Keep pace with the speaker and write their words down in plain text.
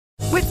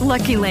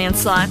Lucky Land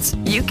Slots,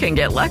 you can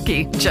get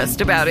lucky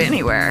just about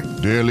anywhere.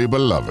 Dearly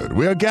beloved,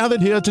 we are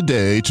gathered here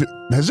today to...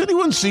 Has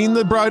anyone seen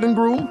the bride and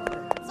groom?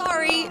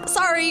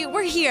 Sorry,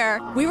 we're here.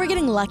 We were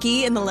getting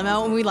lucky in the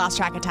limo and we lost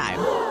track of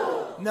time.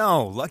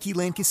 No, Lucky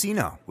Land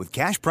Casino, with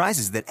cash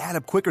prizes that add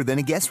up quicker than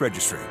a guest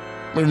registry.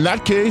 In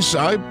that case,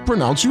 I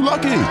pronounce you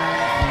lucky.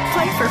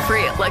 Play for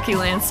free at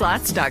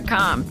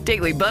LuckyLandSlots.com.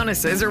 Daily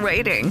bonuses are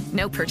waiting.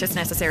 No purchase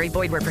necessary.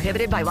 Void where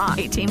prohibited by law.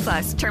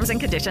 18+. Terms and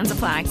conditions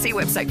apply. See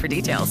website for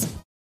details.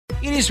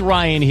 It is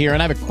Ryan here,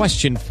 and I have a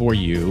question for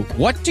you.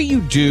 What do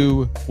you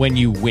do when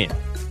you win?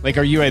 Like,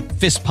 are you a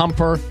fist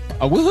pumper,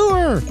 a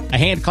woo-hooer, a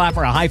hand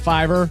clapper, a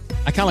high-fiver?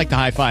 I kind of like the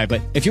high-five,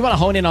 but if you want to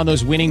hone in on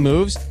those winning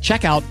moves,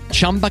 check out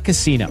Chumba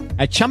Casino.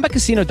 At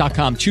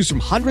ChumbaCasino.com, choose from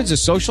hundreds of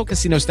social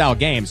casino-style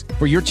games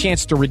for your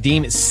chance to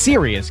redeem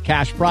serious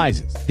cash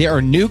prizes. There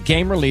are new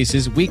game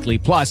releases weekly,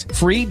 plus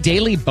free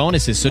daily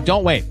bonuses, so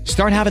don't wait.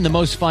 Start having the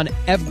most fun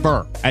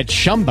ever at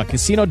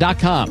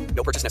ChumbaCasino.com.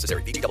 No purchase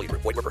necessary. VGW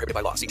Group. Void where prohibited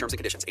by law. See terms and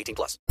conditions.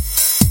 18+.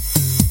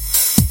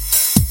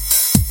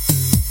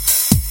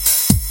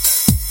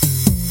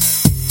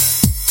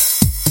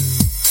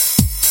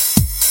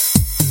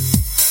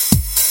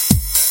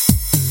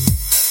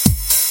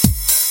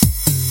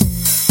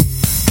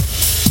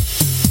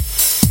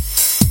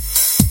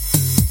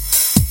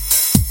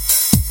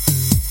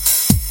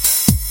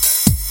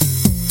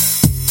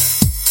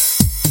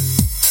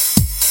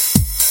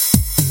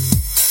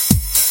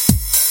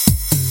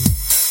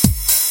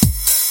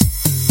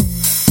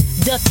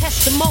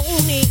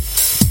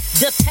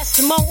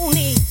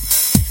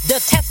 The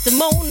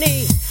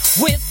testimony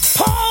with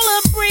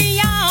Paula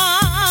Breon,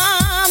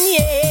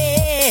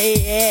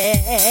 yeah,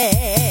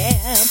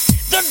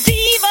 the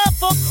diva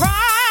for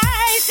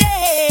Christ,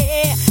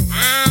 yeah.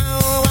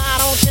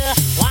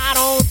 Why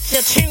don't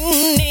you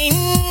tune in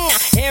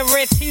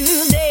every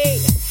Tuesday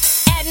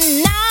at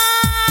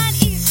 9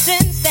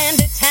 Eastern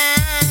Standard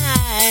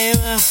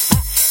Time?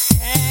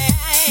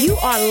 You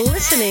are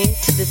listening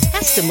to The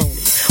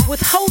Testimony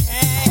with host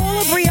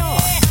Paula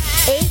Breon,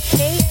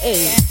 a.k.a.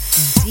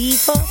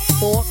 Diva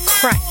for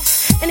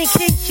Christ. And in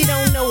case you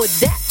don't know what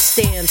that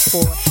stands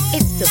for,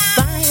 it's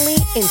divinely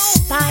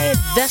inspired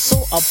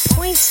vessel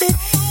appointed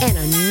and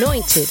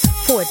anointed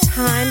for a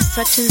time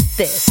such as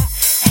this.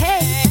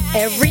 Hey,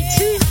 every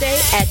Tuesday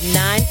at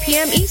 9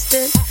 p.m.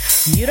 Eastern,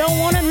 you don't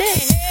want to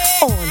miss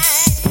on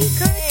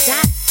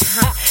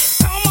Speaker.com.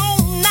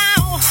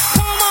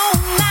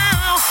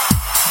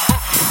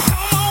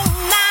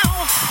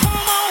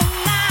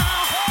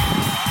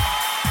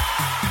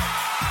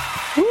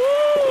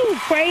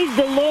 Praise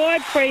the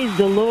Lord, praise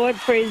the Lord,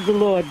 praise the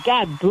Lord.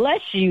 God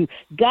bless you.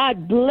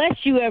 God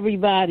bless you,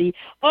 everybody.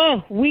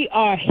 Oh, we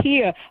are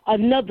here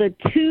another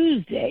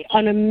Tuesday,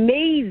 an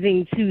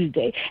amazing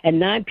Tuesday at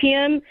 9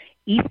 p.m.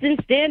 Eastern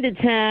Standard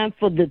Time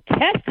for The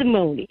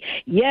Testimony.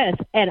 Yes,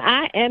 and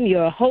I am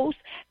your host,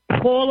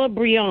 Paula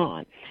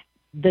Breon,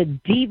 the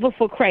Diva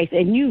for Christ.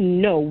 And you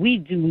know we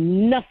do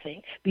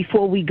nothing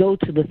before we go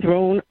to the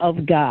throne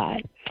of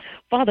God.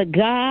 Father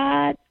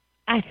God,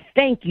 I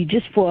thank you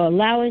just for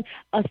allowing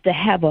us to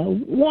have a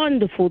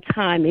wonderful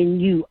time in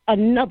you,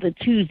 another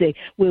Tuesday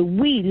where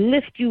we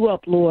lift you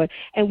up, Lord,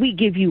 and we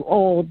give you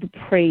all the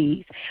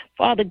praise.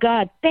 Father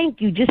God, thank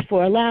you just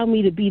for allowing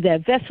me to be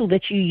that vessel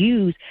that you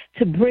use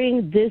to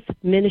bring this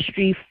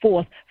ministry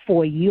forth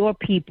for your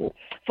people.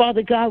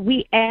 Father God,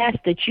 we ask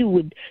that you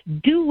would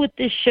do with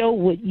this show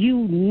what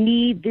you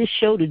need this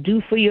show to do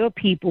for your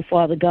people,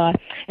 Father God,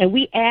 and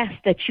we ask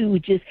that you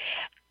would just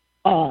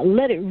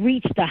let it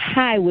reach the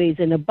highways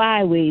and the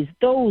byways,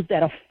 those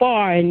that are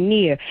far and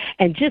near,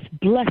 and just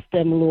bless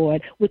them,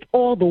 Lord, with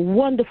all the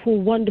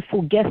wonderful,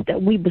 wonderful guests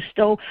that we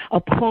bestow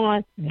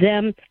upon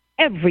them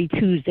every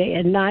Tuesday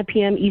at 9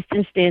 p.m.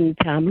 Eastern Standard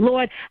Time.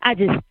 Lord, I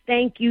just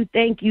thank you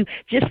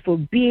just for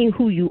being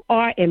who you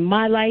are in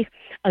my life.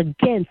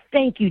 Again,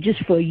 thank you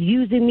just for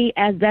using me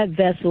as that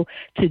vessel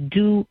to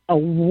do a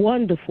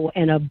wonderful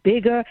and a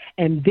bigger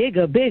and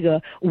bigger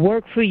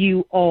work for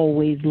you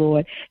always,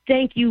 Lord.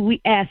 Thank you.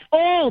 We ask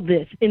all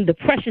this in the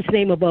precious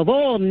name above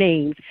all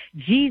names,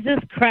 Jesus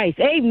Christ.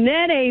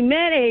 Amen,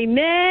 amen,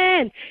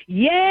 amen.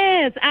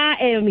 Yes, I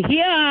am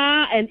here,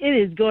 and it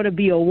is going to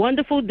be a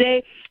wonderful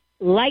day.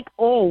 Like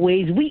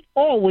always, we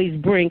always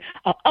bring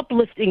an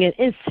uplifting and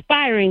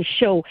inspiring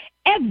show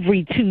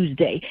every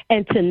Tuesday,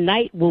 and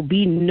tonight will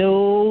be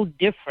no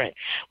different.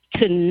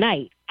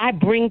 Tonight, I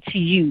bring to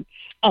you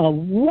a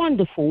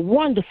wonderful,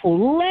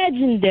 wonderful,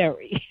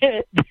 legendary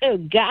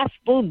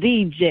gospel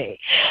DJ,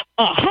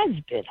 a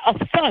husband,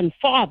 a son,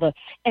 father,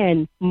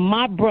 and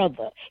my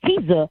brother.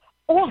 He's a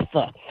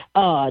author,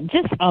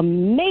 just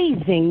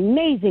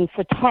amazing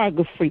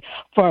photography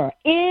for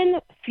in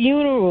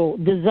funeral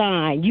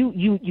design.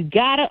 You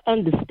gotta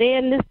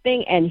understand this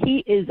thing, and he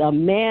is a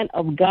man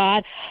of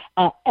God,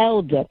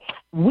 elder,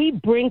 we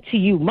bring to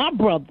you my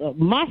brother,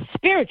 my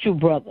spiritual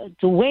brother,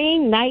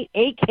 Dwayne Knight,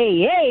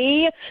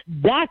 a.k.a.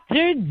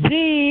 Dr.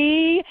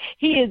 D.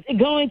 He is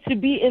going to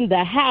be in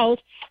the house.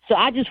 So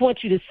I just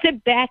want you to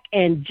sit back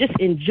and just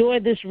enjoy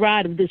this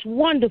ride of this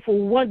wonderful,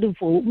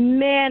 wonderful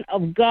man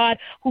of God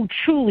who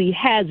truly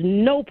has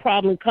no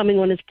problem coming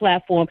on this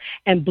platform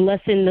and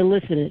blessing the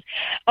listeners.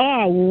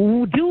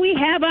 Oh, do we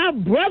have our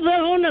brother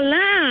on the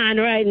line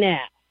right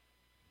now?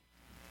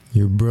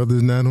 Your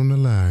brother's not on the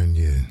line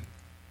yet.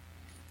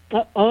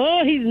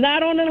 He's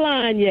not on the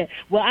line yet.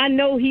 Well, I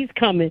know he's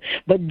coming,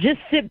 but just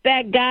sit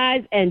back,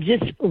 guys, and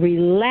just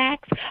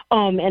relax.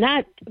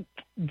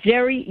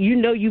 Jerry, you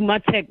know you my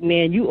tech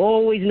man. You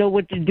always know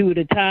what to do at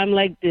a time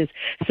like this.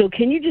 So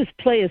can you just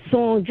play a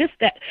song just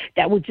that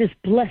would just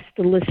bless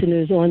the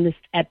listeners on this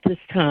at this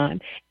time?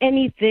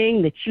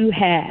 Anything that you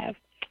have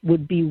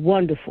would be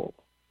wonderful.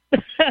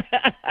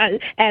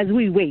 As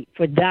we wait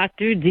for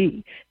Dr.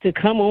 D to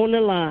come on the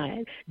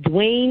line,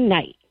 Dwayne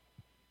Knight.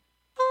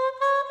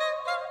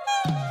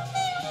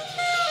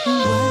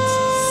 What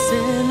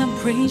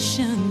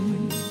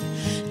celebration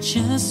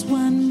just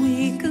 1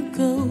 week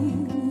ago,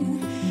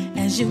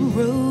 as you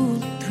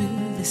rode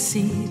through the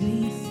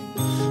city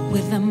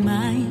with a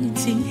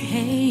mighty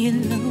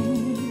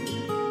halo.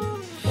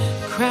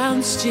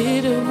 Crowds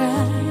did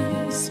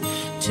arise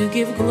to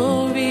give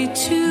glory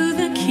to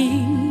the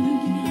King.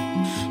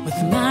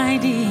 With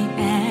mighty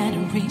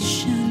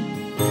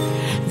adoration,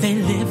 they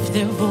lift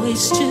their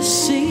voice to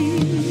sing.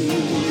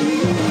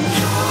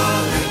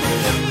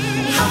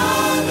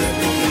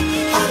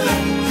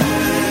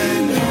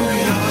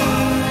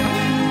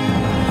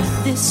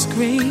 This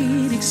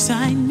great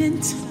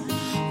excitement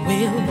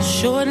will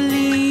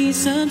shortly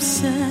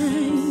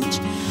subside,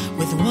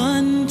 with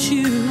one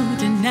to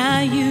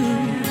deny you,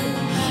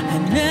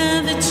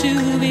 another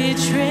to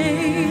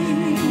betray.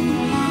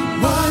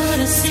 What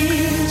a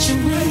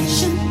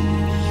situation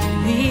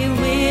we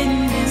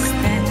witnessed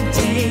that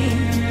day.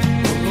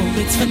 Oh,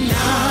 it's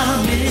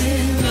phenomenal.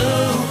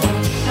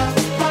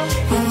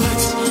 What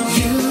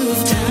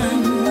you've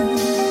done,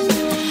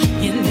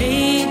 you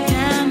laid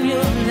down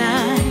your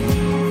life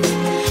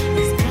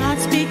as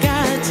God's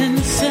begotten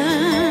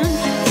Son.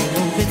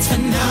 Oh, it's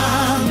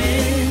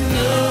phenomenal.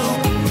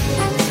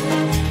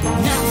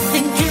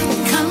 Nothing can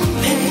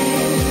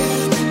compare.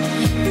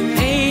 You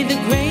paid the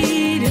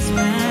greatest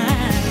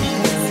price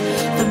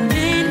for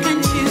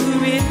mankind to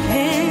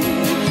repay.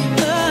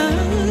 Oh,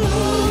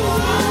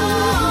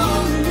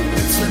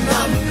 it's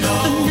phenomenal.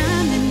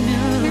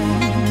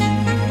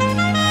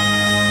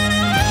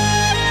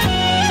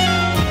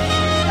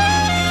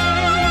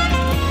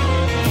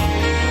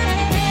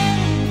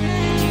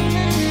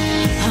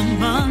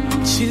 Among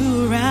two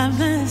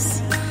robbers,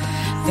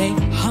 they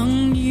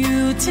hung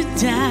you to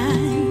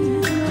die.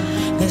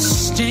 The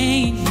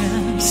stain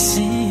of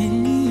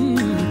sin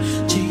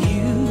to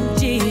you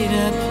did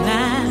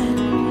apply.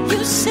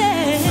 You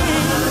said,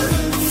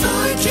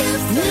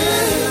 forgive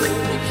them.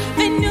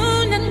 They know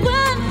not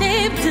what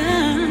they've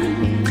done.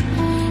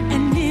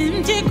 An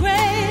empty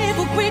grave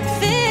will break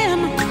them,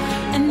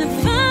 and the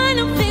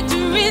final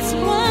victory is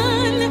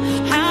won.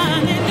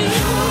 Hallelujah.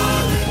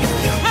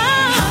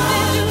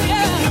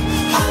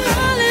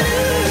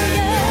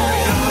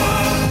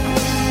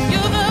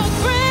 You're the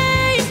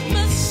great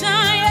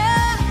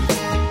Messiah,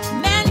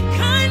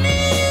 mankind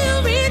you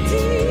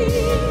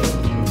redeemed.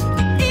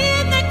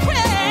 In the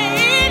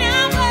great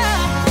hour,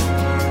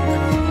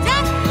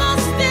 death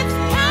lost its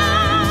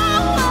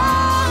power.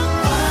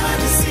 What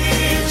a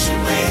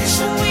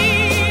situation we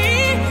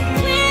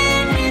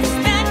witnessed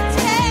that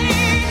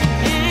day,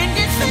 and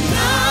it's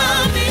phenomenal.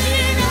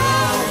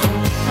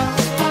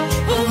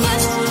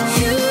 What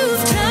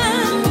you've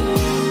done,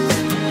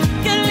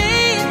 you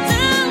laid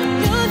down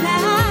your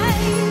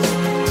life.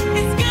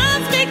 It's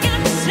God's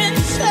begotten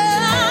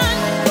Son.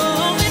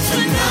 Oh, it's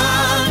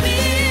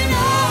phenomenal.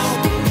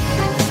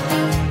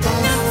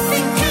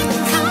 Nothing can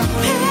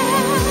compare.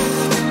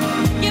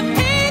 You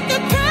paid the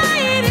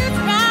greatest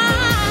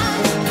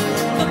price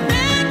for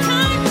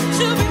mankind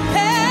to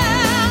repair.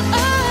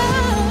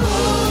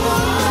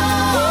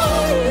 Oh,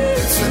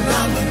 it's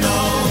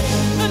phenomenal.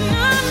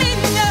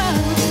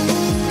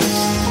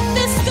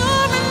 This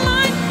story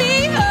might be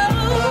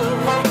old,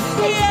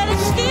 yet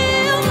it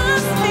still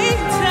must be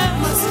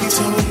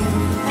told.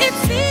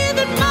 It's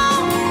even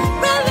more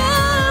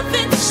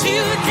relevant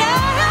today.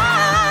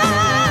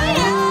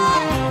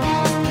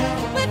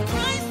 With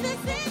Christ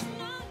this is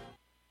not.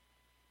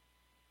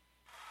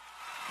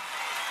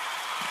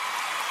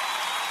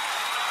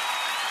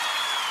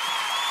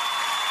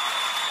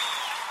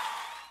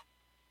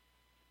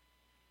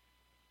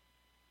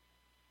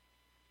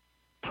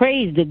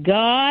 Praise to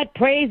God,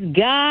 praise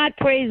God,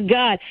 praise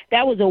God.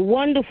 That was a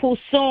wonderful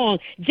song.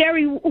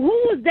 Jerry, who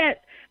was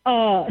that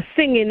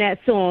singing that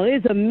song?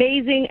 It's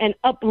amazing and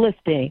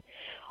uplifting.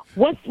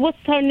 What's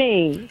her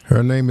name?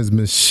 Her name is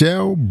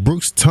Michelle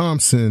Brooks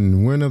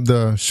Thompson, winner of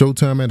the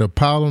Showtime at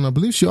Apollo, and I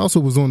believe she also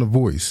was on The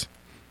Voice.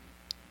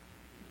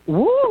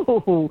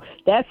 Woo!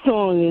 That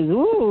song is,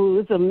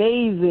 it's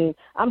amazing.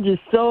 I'm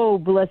just so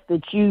blessed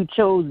that you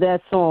chose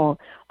that song.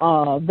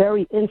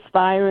 Very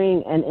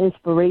inspiring and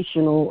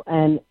inspirational,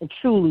 and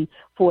truly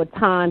for a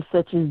time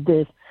such as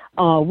this.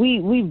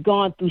 We've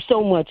gone through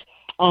so much.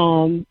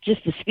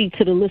 Just to speak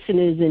to the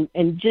listeners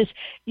and just,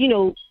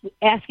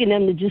 asking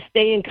them to just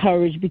stay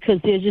encouraged, because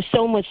there's just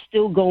so much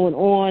still going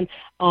on.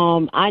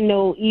 I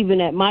know even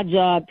at my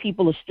job,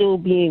 people are still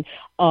being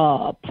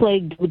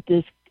plagued with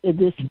this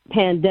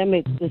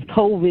pandemic, this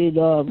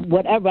COVID,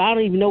 whatever. I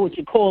don't even know what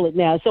you call it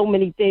now. So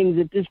many things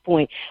at this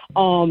point.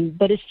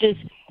 But it's just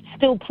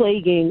still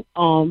plaguing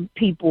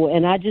people.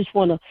 And I just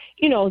want to,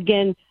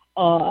 again,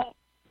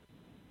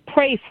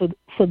 pray for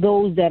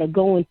those that are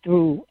going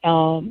through.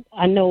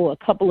 I know a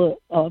couple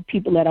of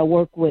people that I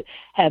work with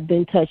have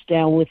been touched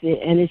down with it,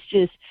 and it's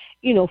just,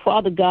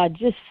 Father God,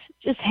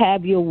 just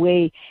have your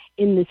way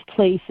in this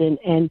place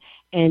and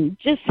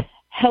just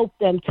help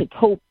them to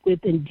cope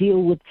with and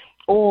deal with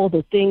all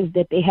the things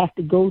that they have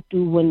to go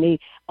through when they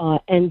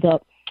end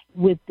up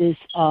with this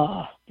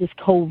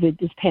COVID,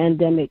 this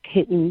pandemic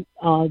hitting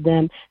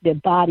them, their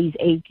bodies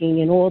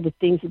aching, and all the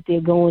things that they're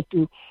going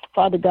through.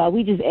 Father God,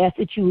 we just ask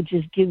that you would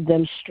just give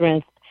them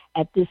strength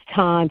at this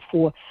time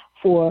for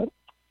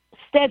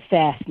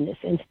steadfastness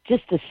and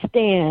just to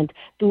stand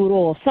through it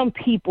all. Some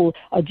people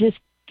are just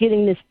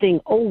getting this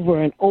thing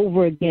over and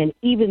over again,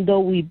 even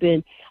though we've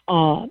been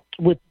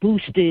with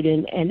boosted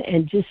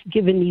and just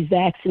given these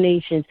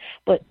vaccinations.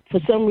 But for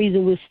some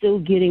reason, we're still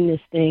getting this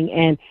thing.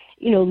 And,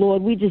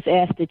 Lord, we just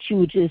ask that you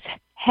would just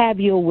have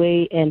your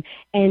way and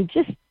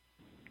just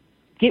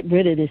get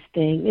rid of this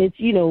thing. It's,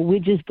 we're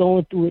just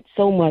going through it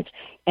so much.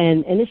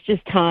 And it's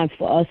just time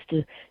for us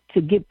to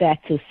get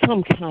back to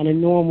some kind of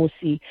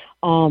normalcy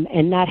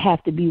and not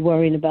have to be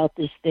worrying about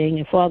this thing.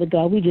 And, Father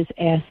God, we just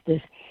ask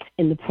this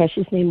in the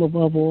precious name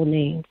above all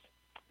names,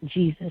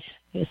 Jesus,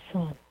 your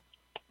Son.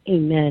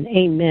 Amen,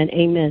 amen,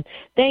 amen.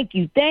 Thank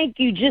you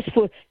just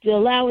for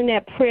allowing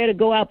that prayer to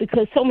go out,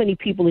 because so many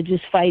people are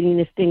just fighting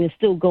this thing and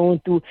still going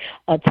through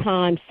a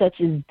time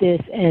such as this.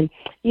 And,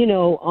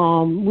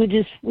 we're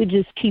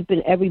just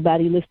keeping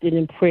everybody lifted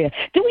in prayer.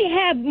 Do we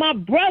have my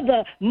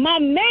brother, my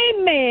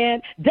main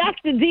man,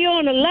 Dr. D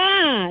on the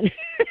line?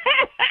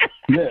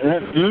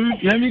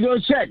 Let me go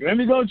check. Is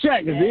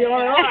he on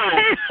the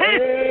line?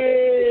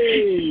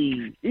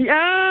 Hey!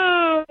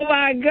 Oh,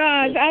 my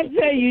gosh. I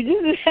tell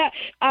you,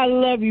 I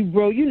love you,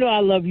 bro. I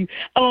love you.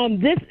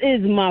 This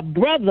is my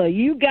brother.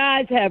 You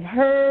guys have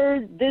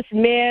heard this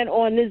man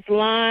on this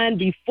line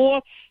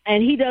before,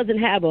 and he doesn't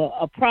have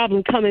a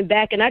problem coming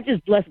back. And I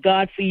just bless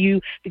God for you,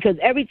 because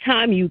every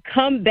time you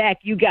come back,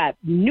 you got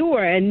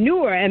newer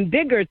and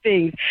bigger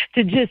things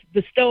to just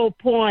bestow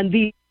upon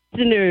these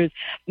listeners.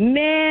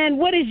 Man,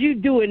 what is you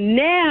doing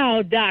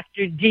now,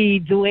 Dr.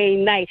 D.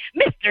 Dwayne Knight,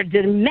 Mr.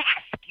 Damascus,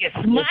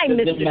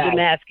 Mr.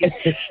 Damascus.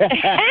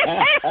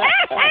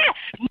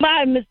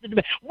 My Mr.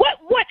 Damascus.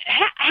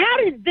 How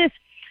did this,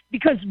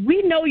 because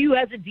we know you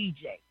as a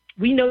DJ.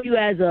 We know you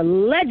as a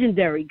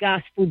legendary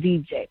gospel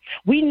DJ.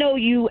 We know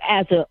you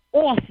as an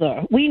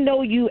author. We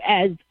know you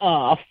as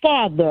a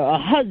father, a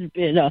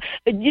husband,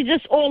 you're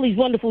just all these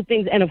wonderful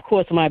things. And, of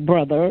course, my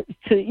brother,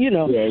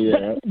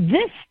 Yeah. But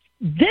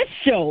this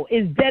show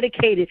is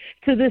dedicated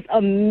to this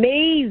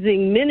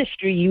amazing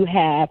ministry you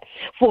have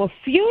for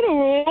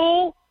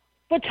funeral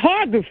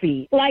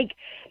photography. Like,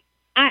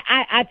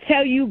 I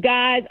tell you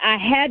guys, I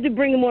had to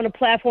bring him on the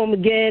platform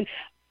again,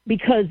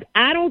 because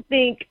I don't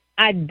think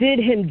I did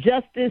him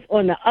justice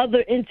on the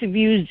other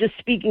interviews just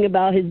speaking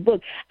about his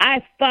book.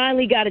 I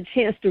finally got a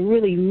chance to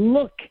really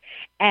look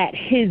at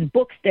his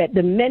books,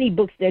 the many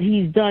books that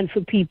he's done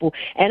for people.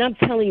 And I'm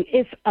telling you,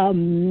 it's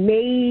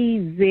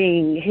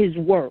amazing, his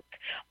work.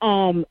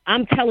 I'm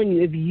telling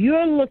you, if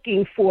you're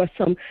looking for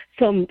some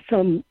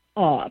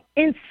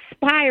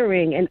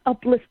inspiring and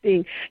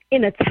uplifting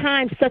in a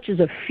time such as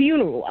a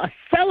funeral, a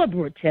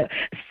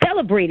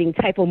celebrating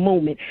type of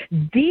moment,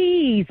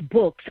 these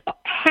books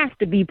have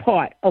to be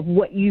part of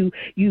what you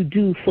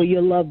do for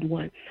your loved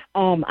one.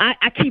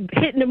 I keep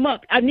hitting them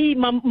up. I need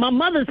my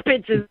mother's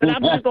pictures, and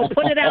I'm just gonna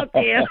put it out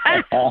there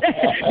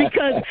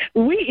because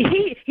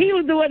he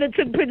was the one that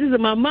took pictures of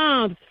my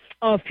mom's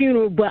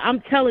funeral. But I'm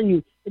telling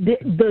you,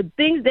 the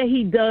things that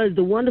he does,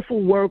 the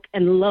wonderful work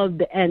and love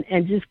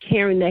and just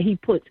caring that he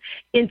puts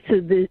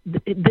into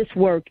this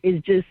work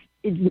is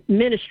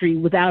ministry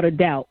without a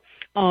doubt.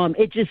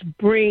 It just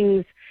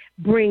brings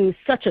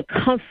such a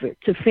comfort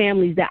to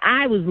families that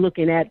I was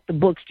looking at the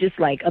books just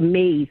like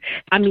amazed.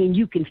 I mean,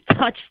 you can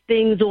touch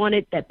things on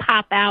it that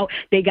pop out.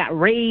 They got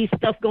raised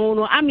stuff going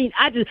on. I mean,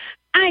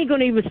 I ain't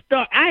gonna even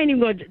start. I'm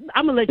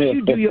gonna let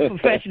you do your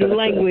professional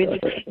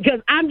language,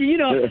 because I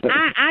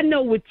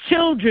know with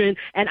children,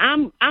 and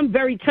I'm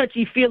very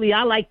touchy feely.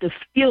 I like to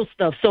feel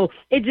stuff, so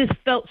it just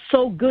felt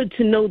so good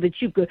to know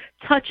that you could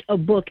touch a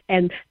book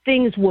and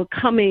things were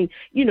coming,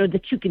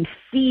 that you can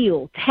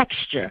feel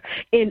texture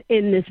in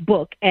this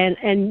book, and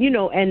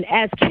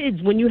as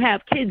kids, when you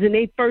have kids and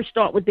they first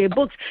start with their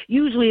books,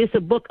 usually it's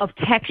a book of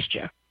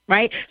texture.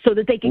 right? So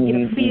that they can get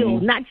a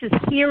feel, not just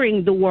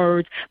hearing the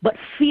words, but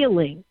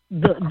feeling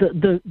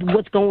the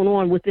what's going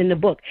on within the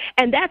book.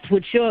 And that's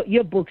what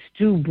your books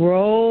do,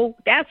 bro.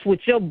 That's what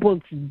your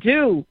books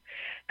do.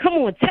 Come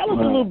on, tell us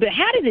a little bit.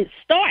 How did it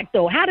start,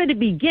 though? How did it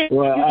begin?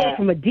 Well, you go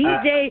from a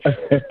DJ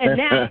and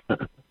now,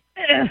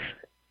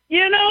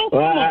 you know?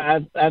 Well,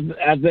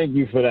 I thank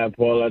you for that,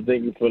 Paul. I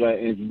thank you for that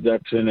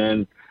introduction.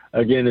 And,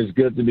 again, it's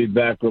good to be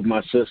back with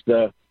my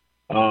sister.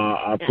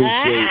 I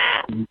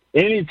appreciate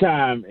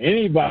anytime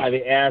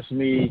anybody asks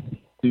me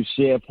to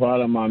share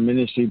part of my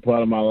ministry,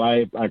 part of my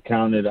life, I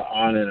count it an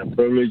honor and a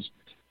privilege,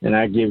 and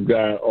I give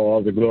God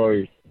all the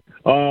glory.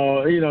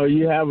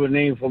 You have a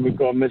name for me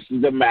called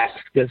Mr.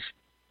 Damascus,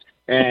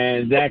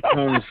 and that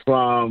comes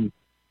from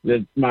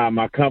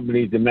my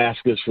company,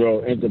 Damascus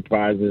Road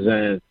Enterprises.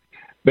 And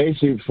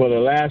basically for the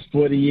last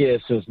 40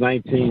 years, since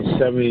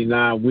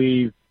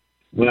 1979,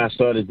 when I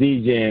started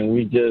DJing,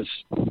 we just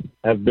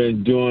have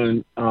been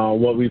doing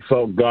what we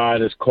felt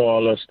God has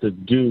called us to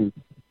do.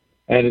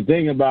 And the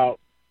thing about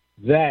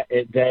that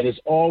it's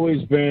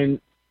always been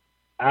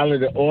out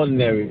of the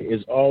ordinary.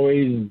 It's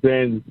always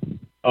been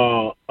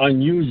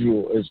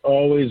unusual. It's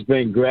always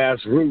been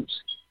grassroots.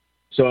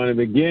 So in the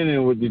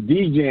beginning with the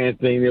DJing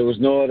thing, there was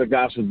no other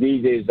gospel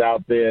DJs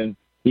out there, and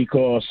he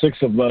called 6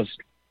 of us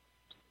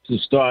to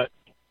start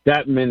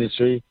that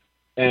ministry.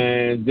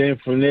 And then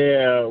from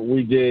there,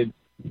 we did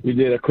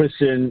a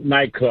Christian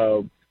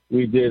nightclub.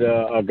 We did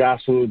a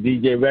gospel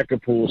DJ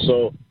record pool.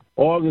 So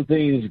all the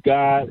things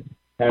God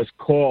has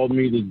called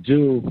me to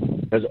do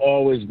has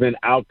always been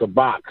out the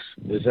box.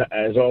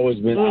 Has always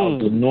been out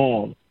the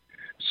norm.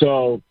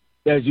 So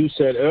as you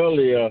said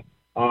earlier,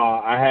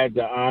 I had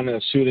the honor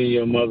of shooting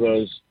your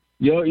mother's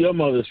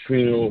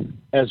funeral,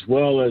 as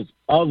well as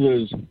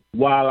others,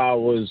 while I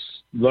was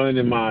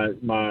learning my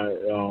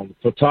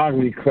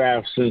photography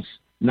craft since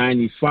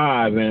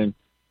 '95. And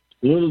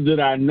little did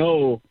I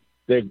know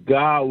that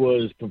God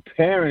was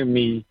preparing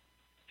me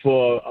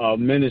for a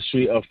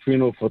ministry of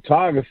funeral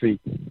photography.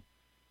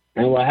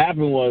 And what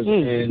happened was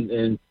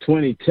in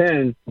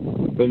 2010,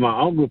 when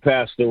my uncle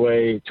passed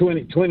away,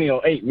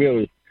 2008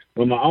 really,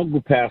 when my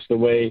uncle passed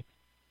away,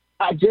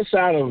 I just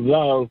out of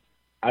love,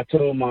 I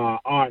told my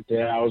aunt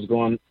that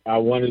I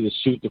wanted to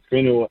shoot the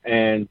funeral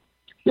and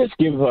just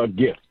give her a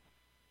gift.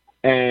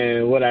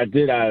 And what I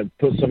did, I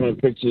put some of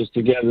the pictures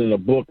together in a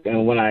book,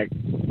 and when I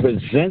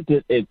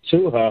presented it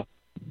to her,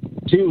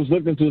 she was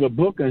looking through the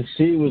book, and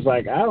she was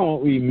like, I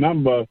don't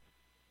remember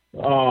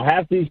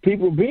half these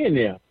people being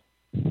there.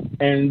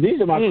 And these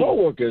are my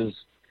coworkers.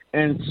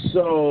 And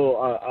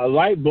so a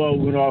light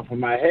bulb went off in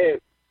my head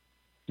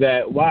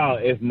that, wow,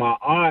 if my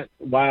aunt,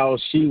 while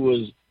she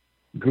was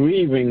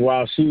grieving,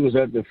 while she was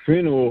at the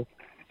funeral,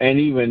 and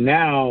even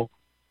now,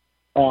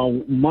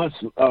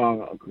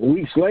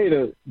 weeks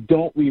later,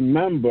 don't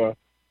remember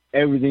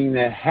everything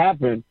that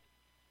happened,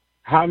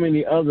 how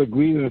many other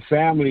grieving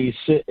families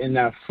sit in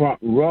that front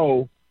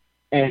row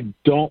and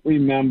don't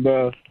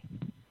remember,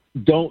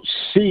 don't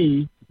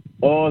see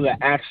all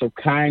the acts of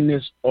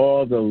kindness,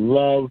 all the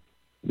love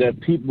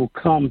that people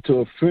come to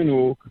a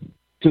funeral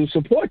to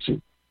support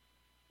you.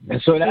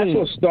 And so that's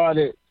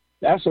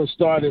what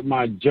started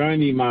my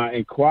journey, my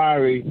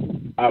inquiry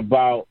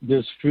about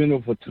this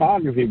funeral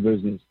photography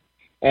business.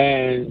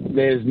 And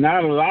there's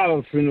not a lot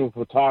of funeral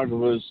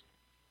photographers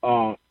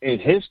in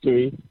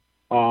history.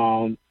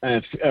 And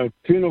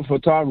funeral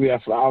photography, I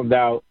found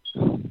out,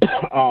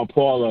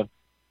 Paula,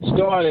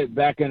 started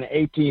back in the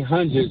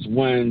 1800s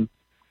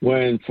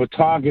when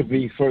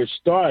photography first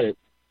started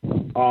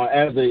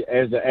as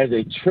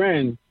a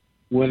trend.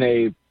 When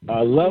a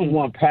loved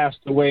one passed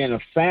away in a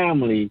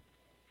family,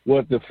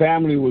 what the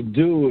family would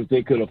do, if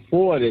they could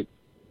afford it,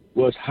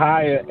 was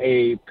hire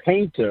a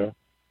painter,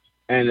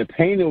 and the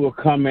painter would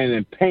come in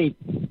and paint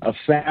a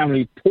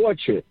family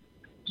portrait,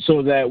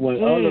 so that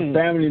when other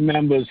family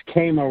members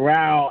came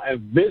around and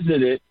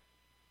visited,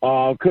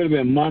 could have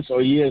been months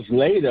or years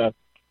later,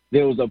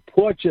 there was a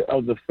portrait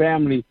of the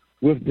family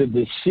with the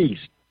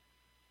deceased.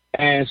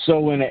 And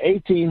so in the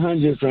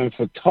 1800s, when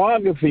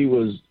photography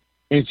was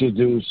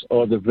introduced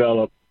or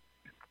developed,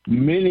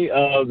 many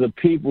of the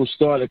people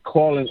started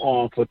calling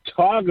on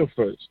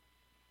photographers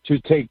to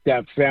take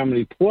that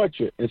family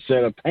portrait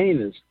instead of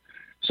painters.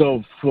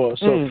 So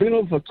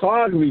funeral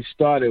photography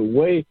started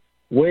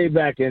way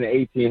back in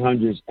the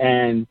 1800s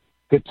and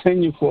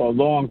continued for a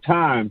long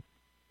time.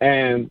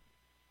 And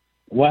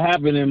what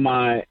happened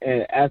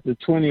after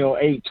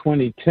 2008,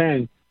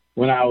 2010,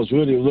 when I was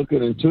really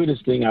looking into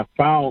this thing, I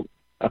found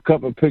a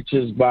couple of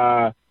pictures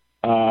by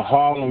a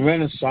Harlem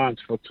Renaissance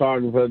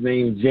photographer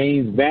named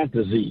James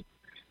Bantersey.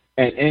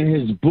 And in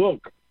his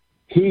book,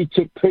 he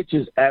took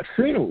pictures at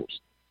funerals.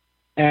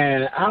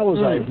 And I was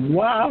like,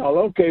 wow,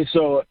 okay.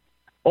 So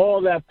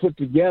all that put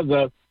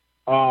together,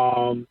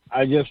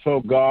 I just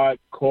felt God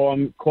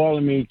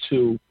calling me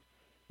to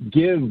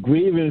give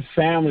grieving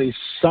families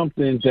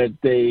something that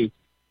they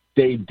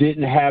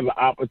didn't have an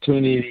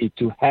opportunity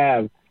to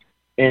have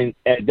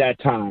at that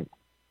time.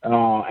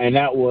 And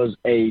that was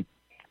a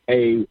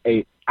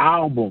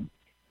album,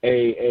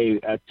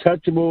 a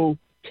touchable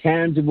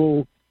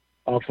tangible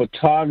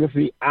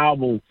photography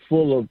album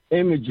full of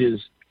images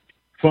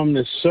from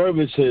the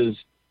services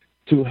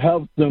to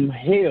help them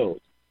heal.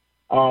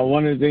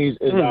 One of the things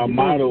is our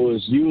motto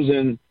is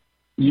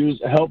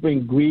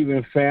helping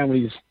grieving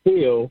families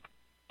heal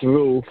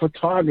through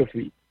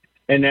photography,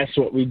 and that's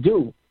what we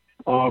do.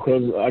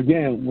 Because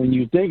again, when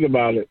you think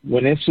about it,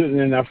 when they're sitting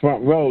in that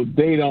front row,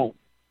 they don't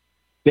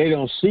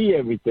see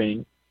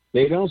everything.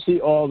 They don't see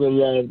all the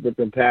love, the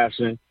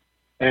compassion,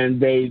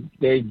 and they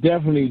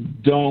definitely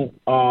don't.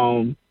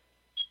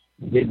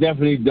 They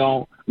definitely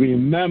don't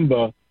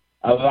remember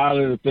a lot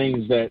of the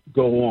things that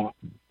go on.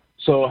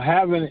 So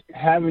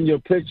having your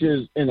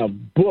pictures in a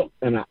book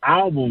and an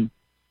album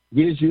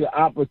gives you the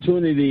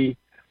opportunity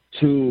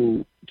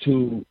to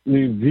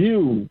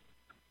review,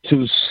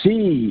 to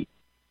see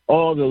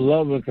all the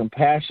love and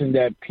compassion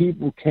that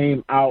people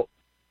came out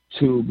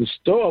to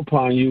bestow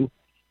upon you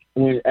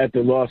at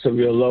the loss of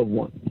your loved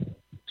one.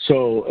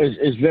 So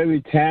it's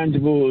very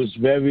tangible. It's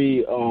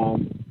very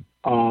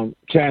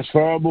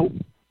transferable.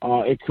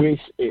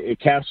 It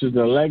captures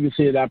the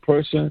legacy of that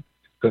person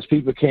because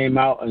people came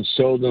out and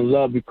showed them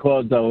love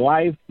because the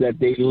life that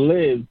they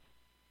lived,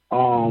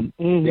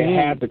 they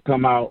had to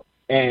come out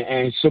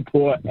and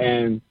support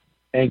and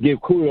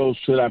give kudos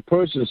to that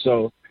person.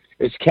 So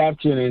it's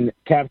capturing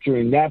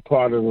that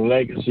part of the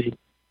legacy,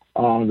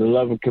 the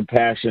love and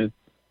compassion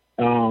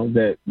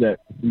that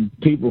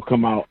people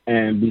come out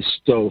and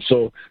bestow.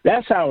 So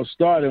that's how it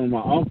started when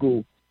my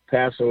uncle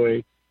passed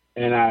away,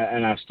 and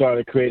I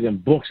started creating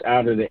books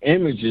out of the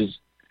images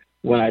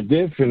when I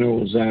did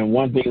funerals, and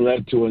one thing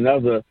led to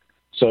another.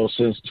 So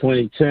since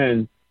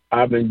 2010,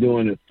 I've been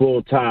doing it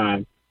full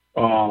time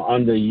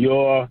under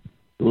Your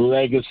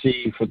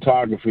Legacy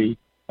Photography.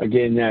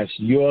 Again, that's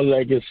Your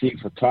Legacy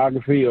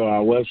Photography, or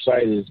our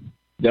website is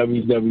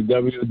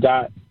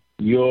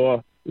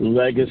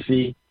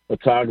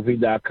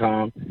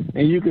www.yourlegacyphotography.com,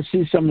 and you can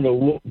see some of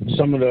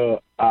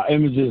the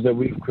images that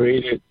we've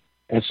created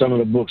and some of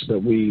the books that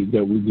we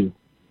do.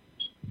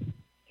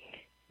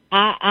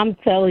 I'm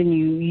telling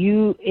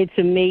you, it's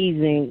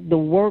amazing the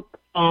work.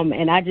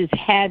 And I just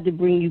had to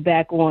bring you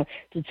back on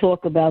to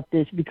talk about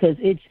this because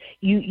it's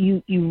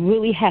you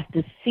really have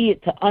to see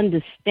it to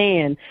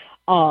understand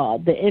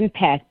the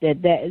impact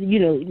that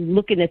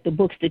looking at the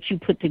books that you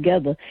put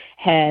together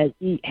had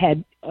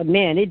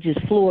man, it just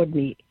floored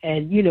me.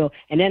 And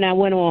and then I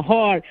went on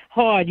hard.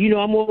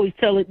 I'm always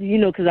telling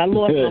because I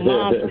lost my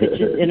mom's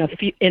pictures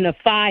in a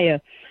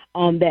fire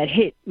that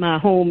hit my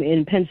home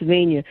in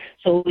Pennsylvania.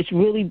 So it's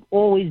really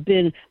always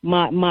been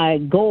my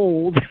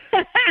goal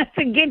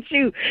to get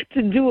you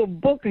to do a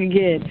book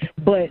again.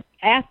 But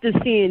after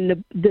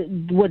seeing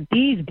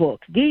these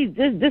books, this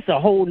is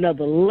a whole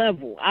nother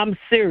level. I'm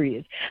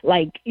serious.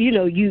 Like,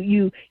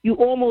 you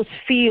almost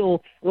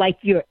feel like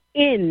you're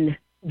in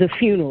the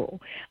funeral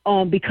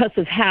because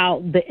of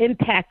how the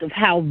impact of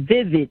how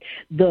vivid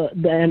the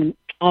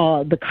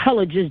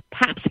color just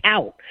pops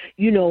out,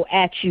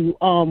 at you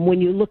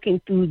when you're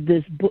looking through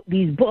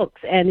these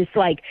books, and it's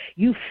like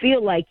you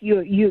feel like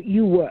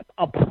you were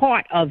a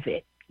part of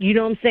it. You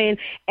know what I'm saying?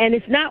 And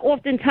it's not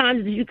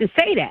oftentimes that you can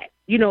say that.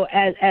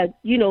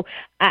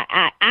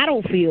 I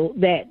don't feel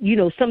that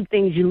some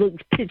things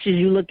pictures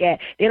you look at,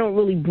 they don't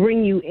really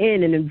bring you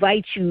in and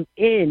invite you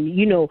in.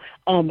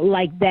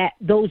 Like that.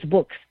 Those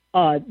books.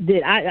 I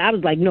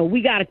was like, no,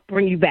 we got to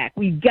bring you back.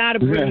 We got to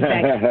bring you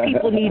back.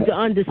 People need to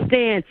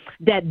understand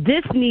that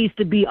this needs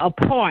to be a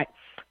part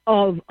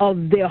of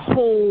their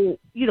whole,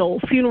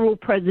 funeral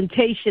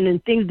presentation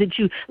and things that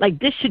you like.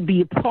 This should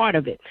be a part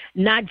of it,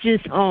 not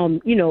just,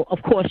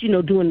 of course,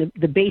 doing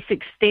the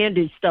basic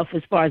standard stuff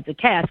as far as the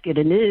casket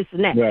and this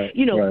and that, right.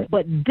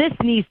 But this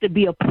needs to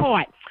be a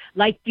part,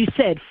 like you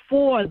said,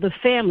 for the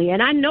family.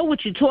 And I know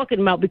what you're talking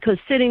about because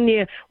sitting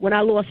there when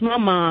I lost my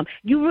mom,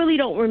 you really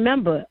don't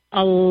remember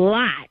a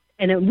lot.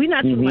 And we're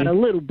not talking about a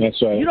little bit.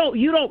 That's right.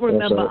 You don't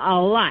remember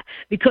a lot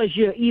because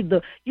you're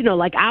either,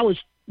 like I was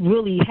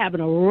really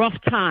having a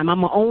rough time.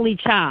 I'm an only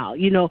child,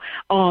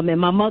 and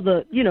my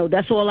mother,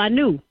 that's all I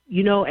knew,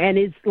 and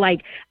it's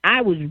like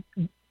I was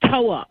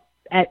toe up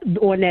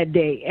on that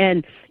day.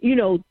 And,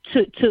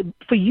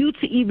 for you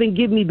to even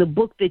give me the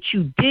book that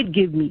you did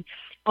give me,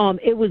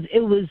 it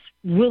was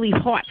really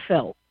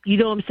heartfelt. You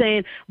know what I'm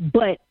saying?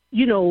 But,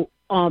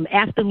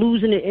 after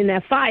losing it in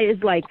that fire,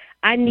 it's like,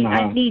 I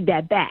need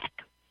that back.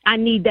 I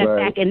need that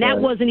back. And that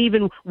wasn't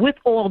even with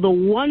all the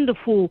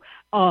wonderful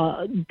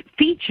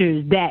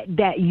features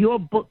that your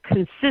book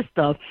consists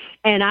of.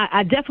 And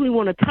I definitely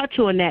want to touch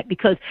on that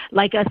because,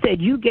 like I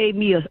said, you gave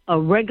me a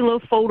regular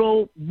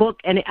photo book,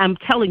 and I'm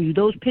telling you,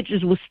 those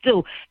pictures were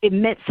still, it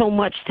meant so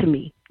much to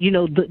me.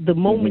 The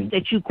moments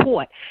that you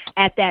caught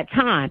at that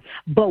time.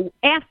 But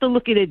after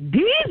looking at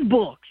these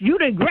books, you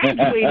done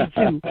graduated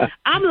to.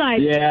 I'm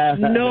like,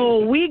 no,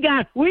 we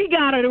got to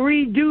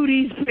redo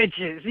these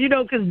pictures,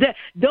 because the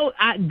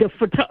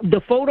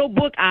photo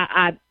book,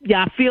 I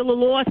feel the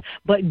loss,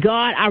 but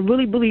God, I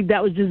really believe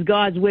that was just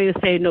God's way of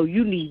saying, no,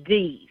 you need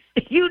these.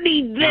 You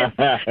need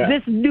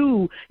this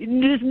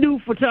new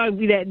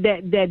photography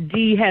that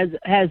Dee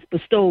has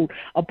bestowed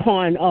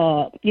upon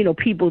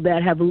people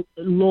that have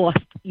lost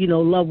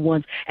loved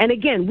ones. And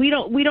again, we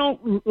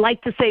don't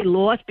like to say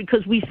lost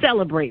because we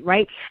celebrate,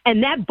 right?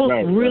 And that book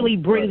really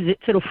brings it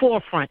to the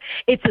forefront.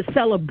 It's a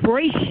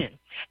celebration.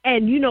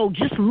 And,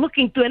 just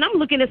looking through, and I'm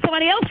looking at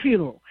somebody else's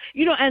funeral,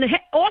 and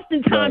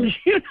oftentimes,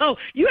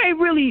 you ain't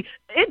really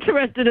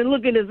interested in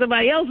looking at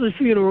somebody else's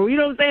funeral, you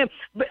know what I'm saying?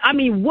 But, I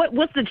mean,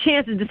 what's the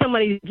chances that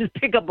somebody just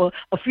pick up a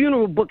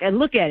funeral book and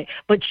look at it?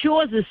 But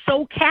yours is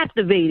so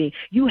captivating.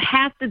 You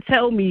have to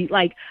tell me,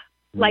 like,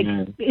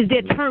 is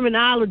there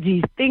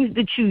terminologies, things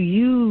that you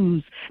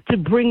use to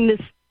bring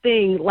this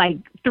thing, like,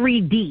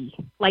 3D?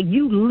 Like,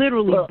 you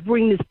literally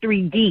bring this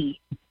 3D.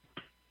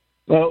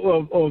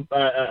 Well,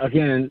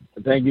 again,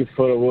 thank you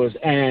for the words.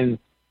 And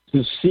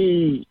to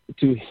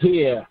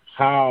hear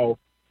how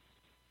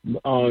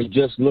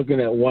just looking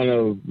at one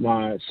of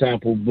my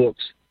sample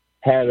books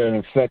had an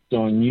effect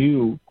on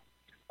you,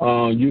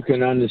 you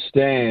can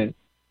understand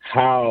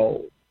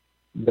how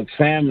the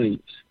families,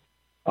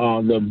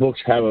 the books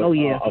have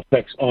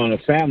effects on the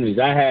families.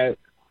 I had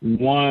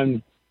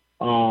one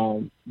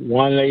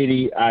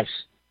lady.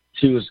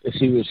 She was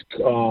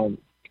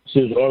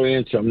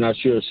Oriental. I'm not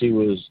sure if she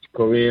was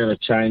Korean or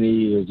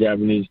Chinese or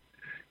Japanese.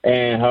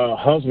 And her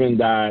husband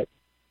died,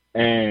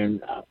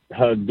 and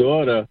her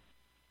daughter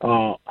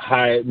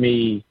hired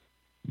me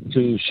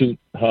to shoot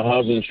her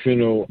husband's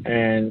funeral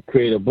and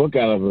create a book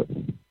out of it.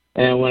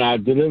 And when I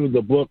delivered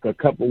the book a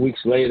couple of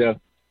weeks later,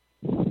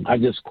 I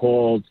just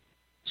called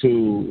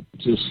to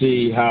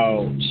see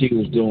how she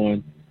was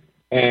doing.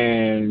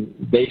 And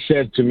they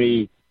said to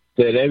me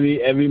that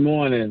every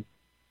morning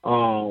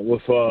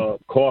with her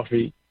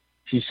coffee,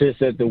 she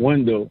sits at the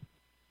window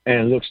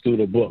and looks through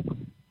the book.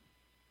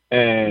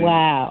 And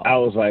wow. I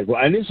was like,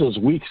 well, and this was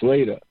weeks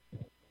later.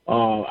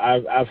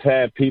 I've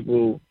had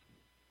people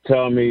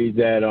tell me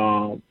that,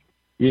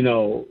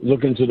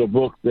 looking through the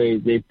book,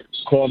 they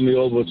called me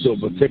over to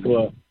a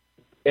particular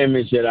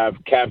image that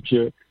I've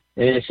captured,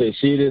 and they say,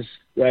 see this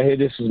right here,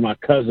 this is my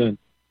cousin.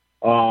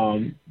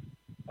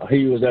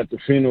 He was at the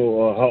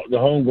funeral, the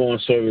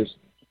homegoing service,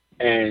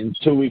 and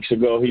 2 weeks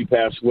ago he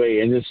passed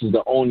away, and this is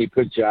the only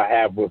picture I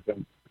have with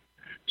him.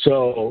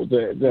 So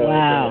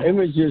the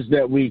images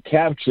that we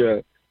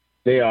capture,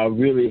 they are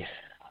really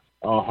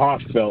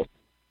heartfelt,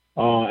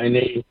 and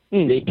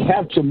they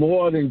capture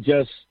more than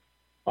just.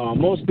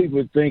 Most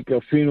people think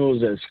of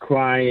funerals as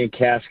crying,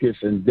 caskets,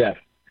 and death,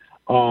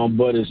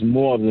 but it's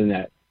more than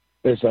that.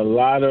 It's a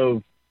lot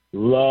of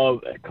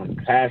love and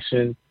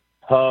compassion,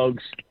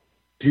 hugs,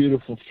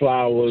 beautiful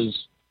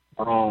flowers,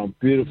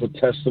 beautiful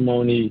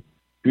testimony,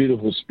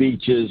 beautiful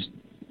speeches,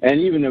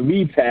 and even the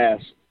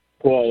repast,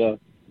 Paula,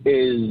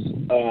 is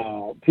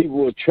people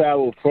will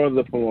travel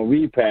further from a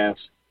repast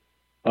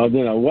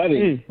than a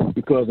wedding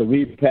because the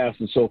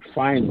repast is so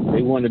final.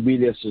 They want to be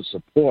there to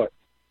support.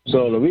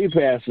 So the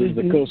repast is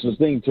the closest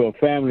thing to a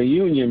family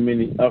reunion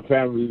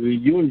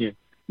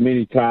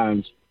many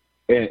times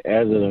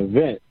as an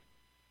event.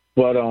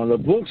 But on the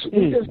books,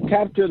 we just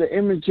capture the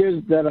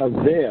images that are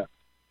there,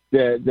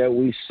 that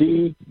we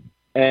see,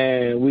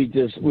 and we're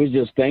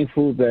just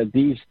thankful that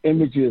these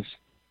images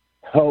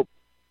help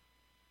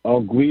our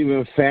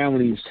grieving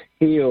families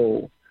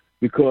heal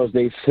because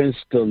they sense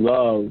the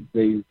love.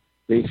 They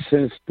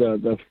sense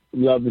the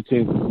love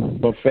between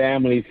for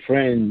family,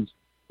 friends,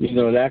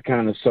 that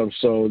kind of stuff.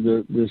 So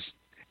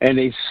and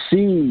they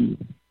see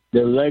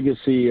the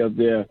legacy of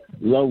their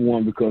loved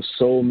one because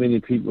so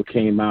many people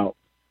came out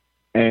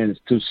and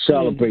to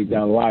celebrate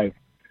their life.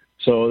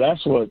 So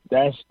that's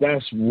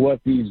what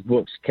these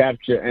books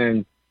capture,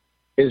 and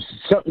it's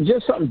something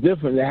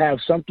different to have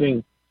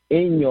something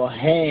in your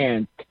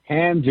hand,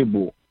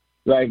 tangible.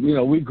 Like,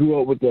 we grew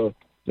up with the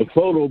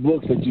photo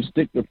books that you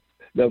stick the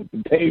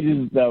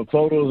pages, the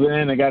photos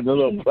in, and got the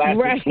little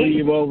plastic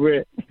sleeve over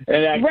it,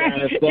 and that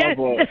kind of stuff,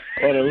 or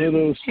the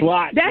little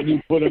slot that you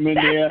put them in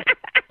there.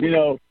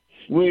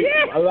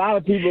 A lot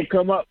of people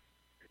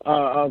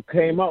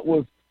came up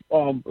with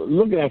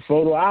looking at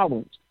photo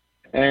albums,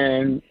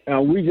 and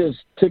we just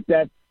took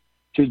that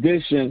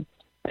tradition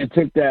and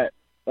took that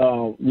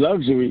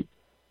luxury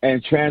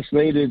and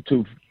translated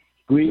to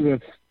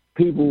grieving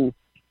people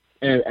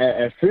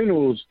at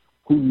funerals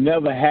who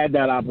never had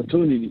that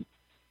opportunity.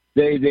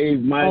 They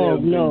might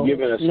have been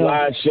given a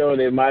slideshow,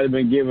 they might have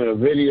been given a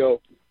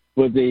video,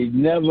 but they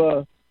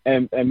never,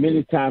 and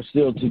many times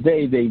still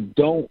today, they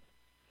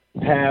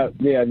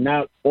are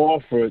not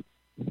offered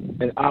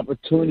an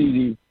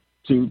opportunity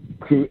to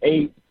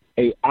create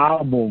an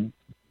album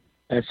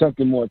and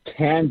something more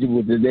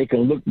tangible that they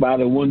can look by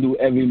the window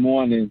every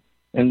morning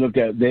and look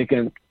at. They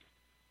can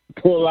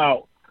pull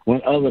out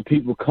when other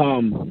people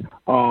come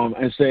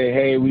and say,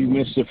 hey, we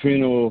missed the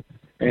funeral.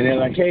 And they're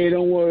like, hey,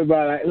 don't worry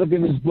about it. Look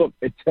at this book.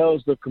 It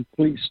tells the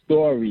complete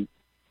story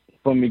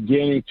from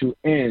beginning to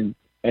end.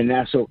 And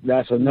that's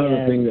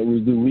another thing that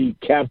we do. We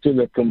capture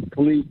the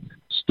complete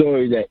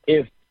story that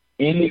if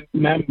any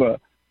member,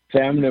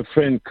 family or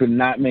friend could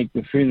not make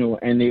the funeral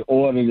and they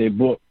order their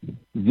book,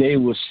 they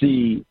will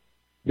see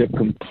the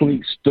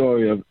complete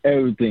story of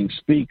everything: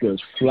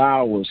 speakers,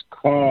 flowers,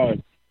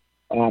 cards,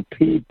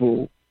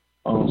 people,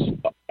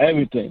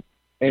 everything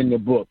in the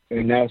book.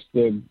 And that's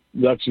the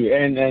luxury.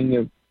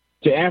 And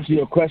to answer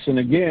your question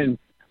again,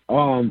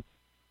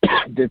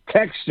 the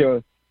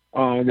texture,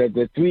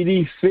 the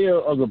 3D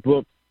feel of the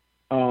book,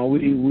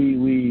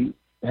 we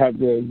have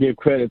to give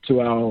credit to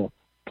our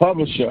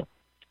publisher.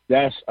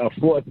 That's a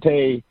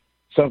forte,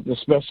 something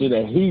special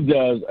that he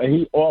does,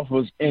 he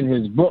offers in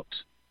his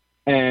books.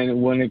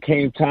 And when it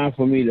came time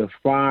for me to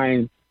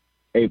find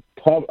a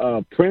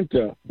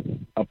printer,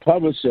 a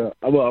publisher,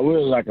 well,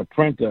 really like a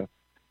printer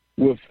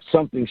with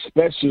something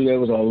special, there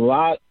was a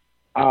lot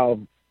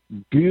of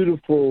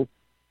beautiful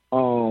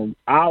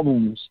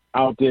albums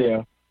out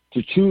there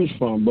to choose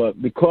from.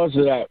 But because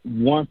of that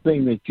one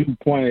thing that you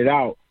pointed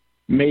out,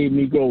 made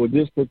me go with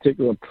this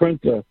particular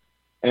printer,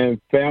 and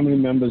family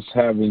members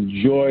have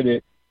enjoyed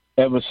it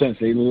ever since.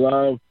 They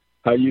love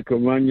how you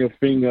can run your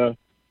finger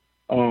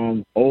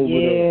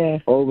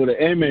over the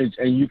image,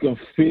 and you can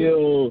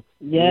feel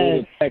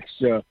the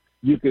texture.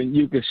 You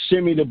can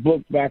shimmy the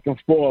book back and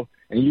forth,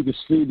 and you can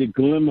see the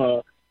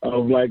glimmer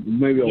of like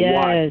maybe a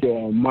watch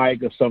or a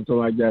mic or something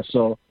like that.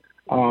 So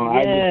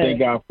I just thank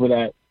God for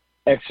that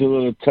extra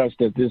little touch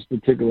that this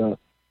particular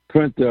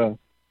printer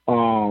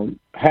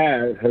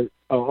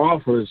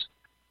offers.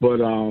 But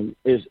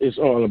it's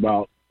all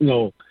about,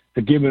 to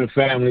giving the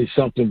family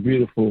something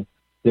beautiful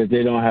that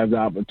they don't have the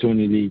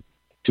opportunity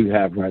to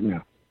have right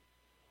now.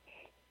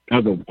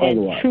 Otherwise.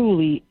 And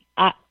truly,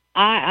 I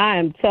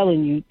am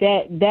telling you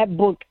that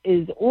book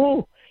is,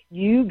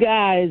 you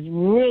guys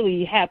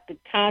really have to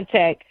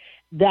contact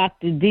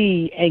Dr.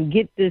 D and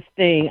get this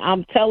thing.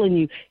 I'm telling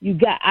you,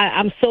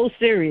 I'm so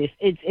serious.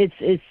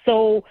 It's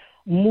so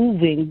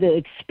moving, the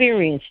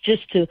experience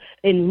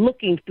in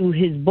looking through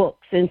his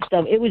books and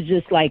stuff. It was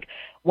just like,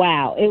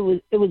 wow, it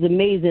was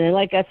amazing. And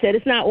like I said,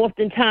 it's not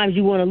oftentimes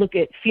you want to look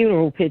at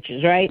funeral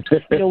pictures, right?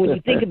 When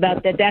you think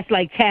about that, that's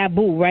like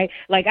taboo, right?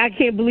 Like, I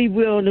can't believe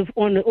we're on this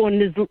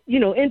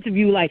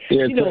interview. Like,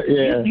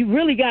 you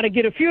really got to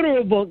get a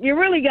funeral book. You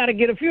really got to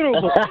get a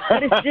funeral book.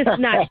 But it's just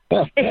not.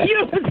 You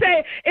know what I'm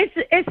saying?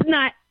 It's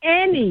not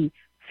any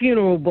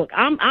funeral book.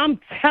 I'm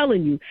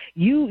telling you,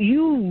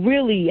 you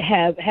really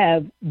have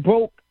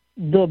broke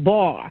the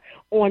bar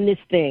on this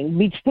thing,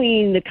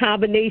 between the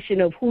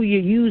combination of who you're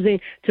using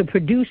to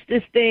produce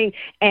this thing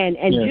and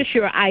just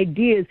your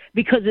ideas,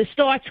 because it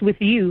starts with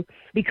you,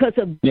 because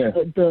of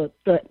the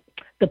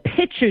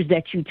pictures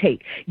that you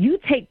take. You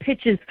take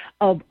pictures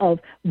of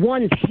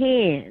one's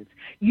hands.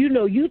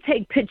 You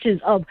take pictures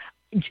of,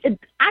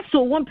 I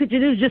saw one picture,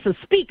 it was just a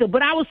speaker,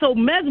 but I was so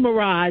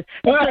mesmerized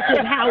because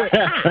of how it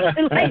popped.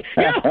 Like,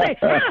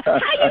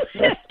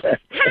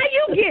 how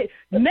you get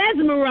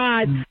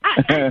mesmerized?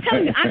 I'm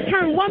telling you, I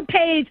turned one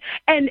page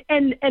and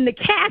the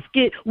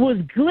casket was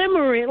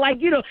glimmering,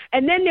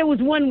 and then there was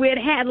one where it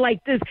had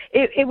like this,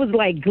 it was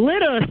like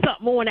glitter or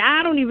something on it.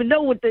 I don't even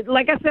know what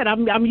like I said,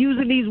 I'm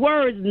using these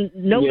words,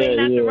 no, they're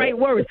not the right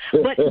words,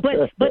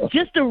 but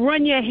just to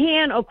run your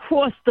hand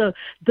across the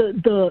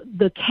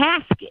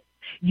casket,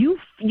 you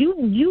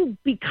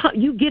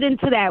get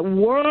into that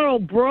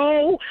world,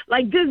 bro.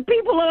 Like, this,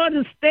 people don't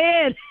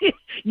understand.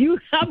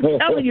 I'm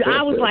telling you,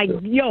 I was like,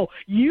 yo,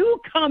 you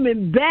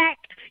coming back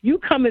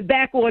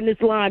on this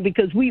line,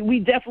 because we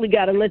definitely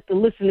got to let the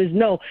listeners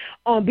know,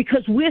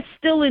 because we're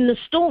still in the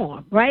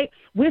storm, right?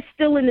 We're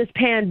still in this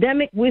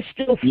pandemic. We're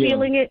still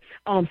feeling it.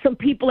 Some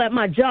people at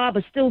my job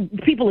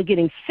people are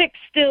getting sick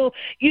still,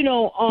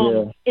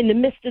 in the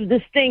midst of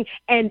this thing.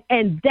 And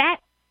that,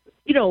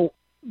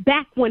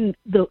 back when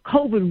the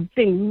COVID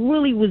thing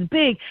really was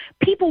big,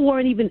 people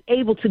weren't even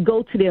able to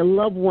go to their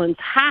loved one's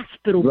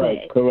hospital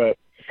bed. Correct.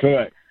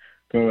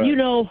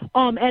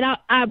 And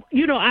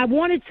I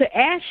wanted to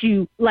ask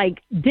you,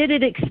 like, did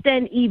it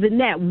extend even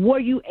that? Were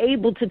you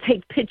able to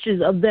take pictures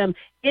of them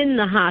in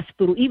the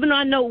hospital? Even though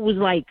I know it was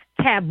like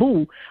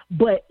taboo,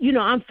 but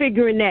I'm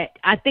figuring that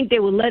I think they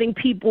were letting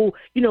people,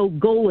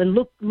 go and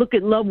look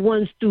at loved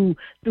ones through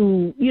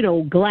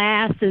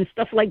glass and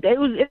stuff like that.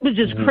 It was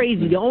just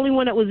crazy. The only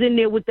one that was in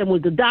there with them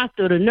was the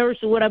doctor or the nurse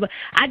or whatever.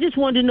 I just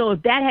wanted to know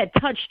if that had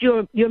touched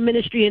your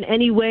ministry in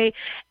any way,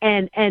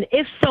 and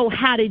if so,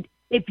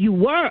 if you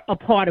were a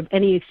part of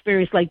any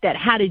experience like that,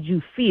 how did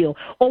you feel?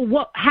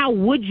 Or how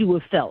would you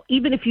have felt?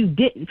 Even if you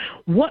didn't,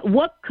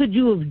 what could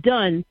you have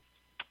done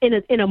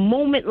in a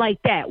moment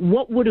like that?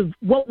 What would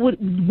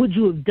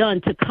you have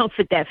done to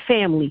comfort that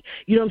family?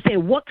 You know what I'm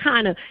saying? What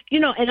kind of,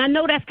 and I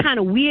know that's kind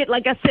of weird.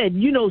 Like I said,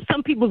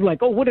 some people's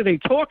like, oh, what are they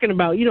talking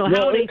about?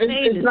 How are they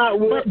saying it's not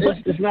weird.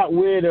 It's not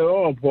weird at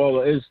all,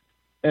 Paula.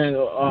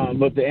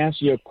 But to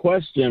answer your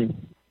question,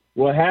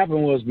 what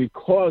happened was,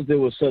 because there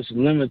were such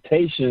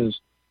limitations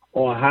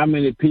on how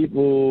many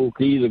people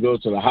could either go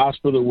to the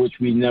hospital, which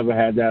we never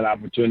had that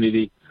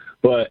opportunity,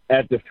 but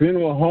at the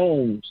funeral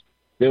homes,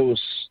 there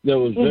was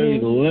very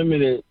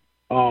limited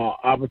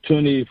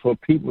opportunity for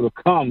people to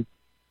come.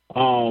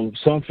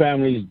 Some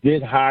families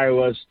did hire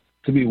us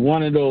to be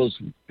one of those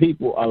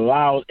people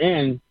allowed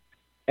in,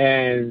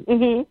 and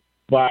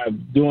by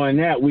doing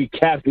that, we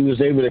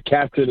was able to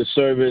capture the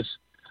service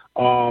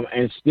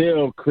and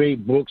still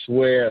create books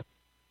where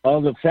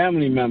other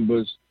family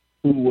members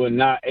who were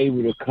not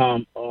able to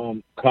come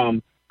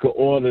could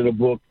order the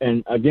book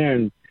and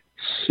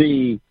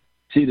see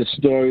the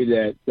story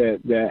that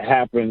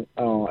happened,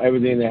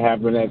 everything that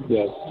happened at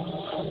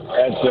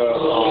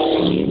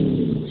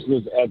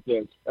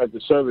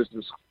the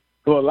services.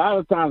 So a lot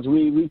of times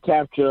we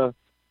capture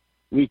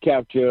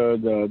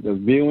the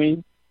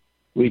viewing,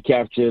 we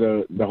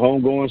capture the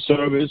homegoing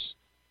service.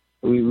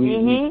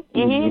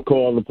 We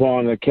call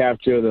upon to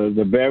capture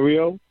the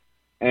burial,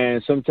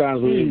 and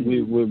sometimes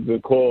we're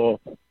called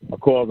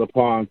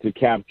upon to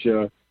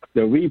capture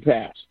the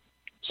repast.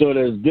 So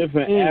there's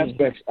different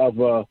aspects of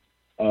a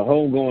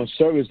homegoing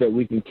service that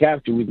we can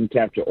capture. We can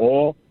capture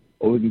all,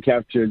 or we can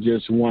capture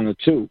just one or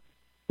two.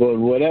 But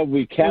whatever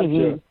we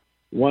capture,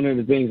 one of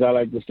the things I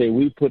like to say,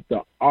 we put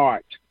the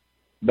art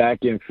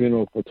back in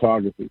funeral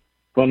photography.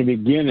 From the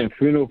beginning,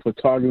 funeral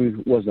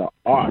photography was an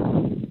art.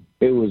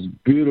 It was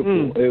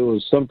beautiful. It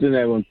was something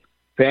that when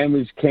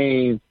families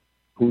came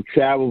who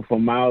traveled for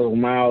miles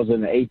and miles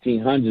in the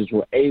 1800s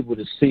were able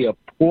to see a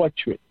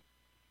portrait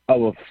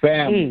of a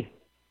family,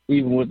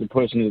 even with the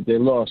person that they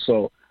lost.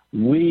 So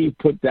we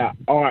put that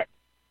art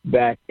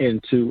back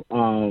into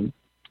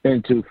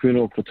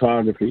funeral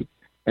photography,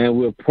 and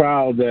we're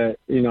proud that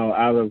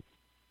out of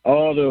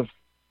all the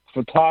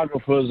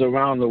photographers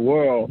around the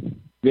world,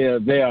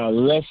 there are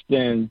less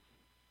than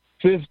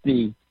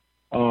 50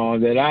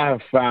 that I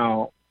have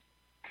found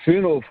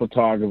funeral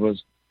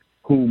photographers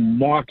who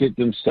market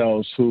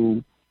themselves,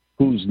 whose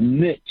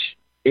niche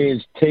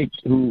is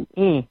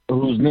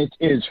whose niche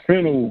is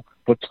funeral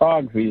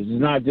photography. It's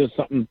not just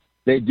something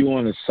they do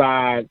on the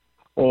side,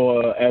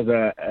 or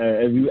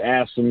if you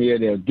ask them,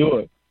 they'll do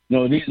it.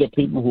 No, these are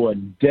people who are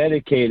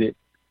dedicated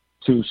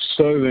to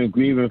serving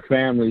grieving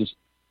families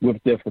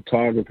with their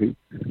photography.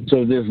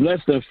 So there's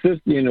less than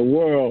 50 in the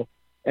world,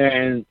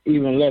 and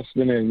even less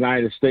than in the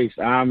United States.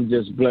 I'm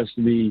just blessed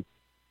to be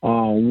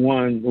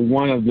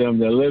one of them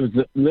that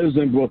lives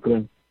in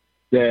Brooklyn,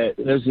 that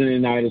lives in the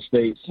United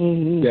States,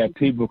 that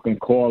people can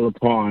call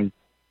upon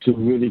to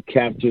really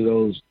capture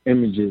those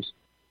images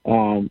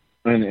in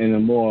a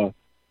more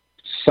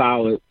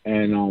solid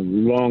and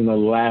longer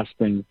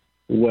lasting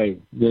way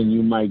than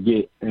you might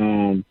get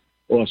on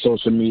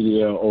social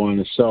media or on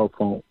a cell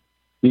phone.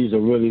 These are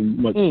really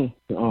much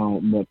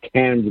more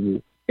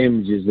tangible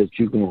images that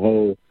you can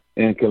hold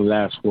and can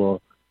last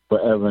for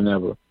forever and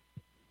ever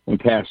and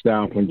pass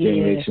down from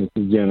generation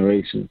to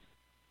generation.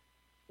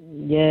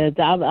 Yes,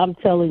 I'm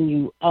telling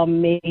you,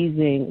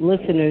 amazing.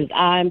 Listeners,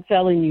 I'm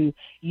telling you,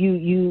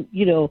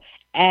 you know,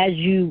 as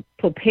you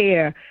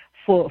prepare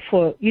for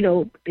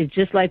it's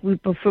just like we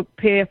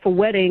prepare for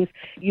weddings,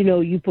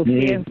 you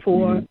prepare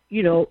for,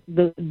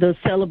 the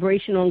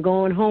celebration on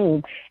going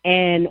home.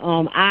 And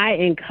I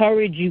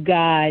encourage you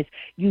guys,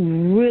 you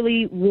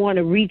really want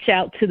to reach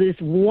out to this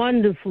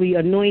wonderfully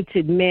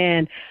anointed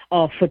man,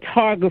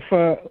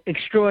 photographer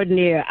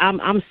extraordinaire.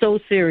 I'm so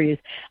serious.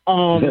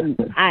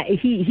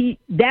 He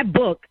that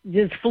book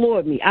just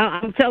floored me.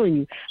 I'm telling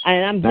you.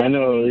 And I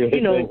know.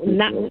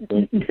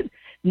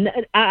 not.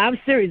 I'm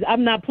serious.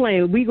 I'm not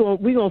playing. We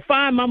gonna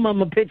find my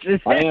mama pictures.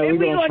 I know,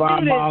 we're gonna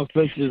find mom's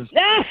pictures.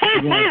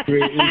 I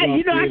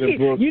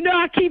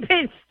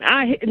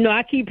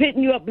keep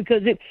hitting you up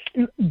because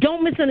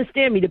don't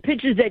misunderstand me. The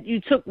pictures that you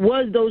took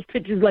was those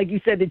pictures, like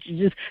you said, that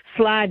you just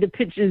slide the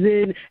pictures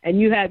in and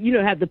you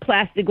have the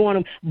plastic on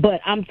them. But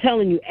I'm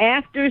telling you,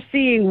 after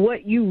seeing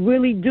what you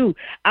really do,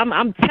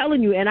 I'm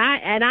telling you, and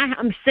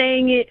I'm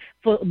saying it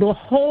for the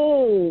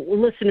whole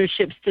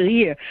listenerships to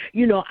hear.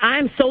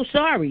 I'm so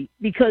sorry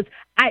because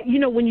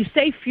when you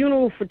say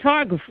funeral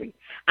photography,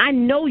 I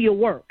know your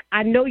work.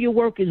 I know your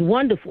work is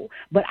wonderful,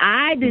 but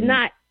I did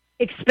not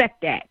expect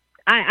that.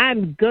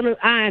 I'm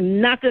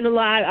not gonna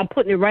lie. I'm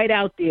putting it right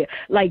out there.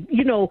 Like,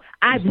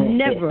 I've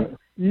never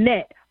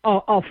met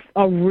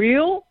a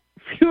real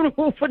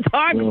funeral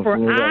photographer,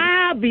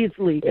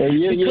 obviously.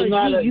 You're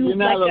not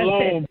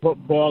alone,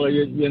 Paula.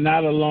 You're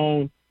not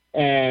alone.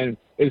 And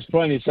it's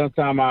funny,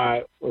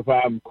 sometimes if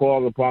I'm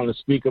called upon to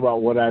speak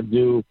about what I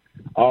do,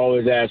 I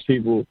always ask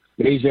people,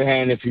 raise your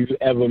hand if you've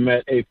ever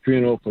met a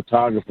funeral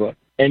photographer.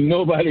 And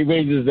nobody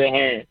raises their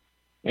hand.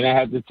 And I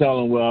have to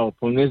tell them, well,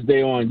 from this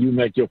day on, you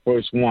met your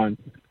first one.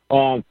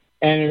 And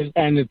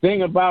the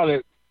thing about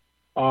it,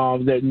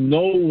 that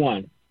no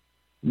one,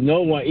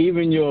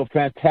 even your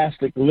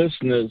fantastic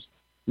listeners,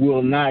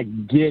 will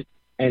not get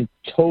and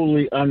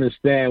totally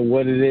understand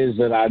what it is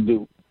that I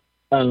do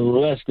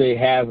unless they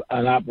have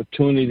an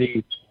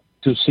opportunity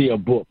to see a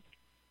book.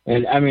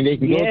 And, they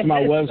can go to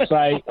my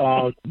website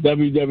on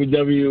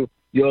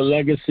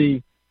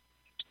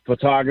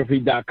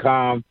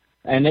www.yourlegacyphotography.com,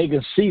 and they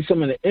can see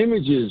some of the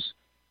images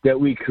that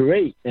we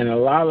create. And a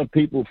lot of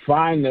people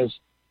find us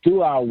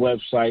through our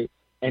website,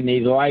 and they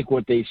like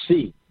what they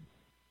see.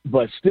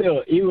 But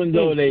still, even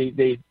though they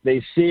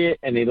see it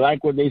and they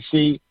like what they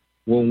see,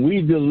 when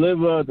we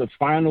deliver the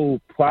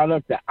final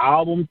product, the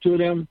album, to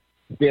them,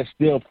 they're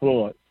still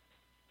floored.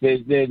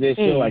 They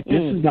feel like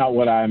this is not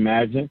what I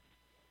imagined.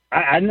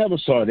 I never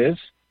saw this,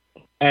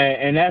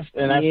 and that's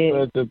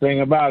the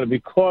thing about it,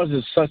 because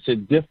it's such a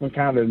different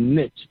kind of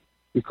niche.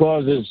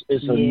 Because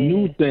it's a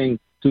new thing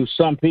to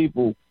some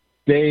people,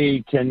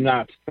 they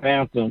cannot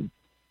fathom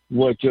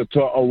what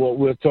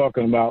we're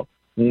talking about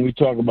when we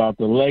talk about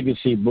the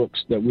legacy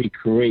books that we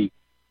create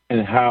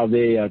and how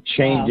they are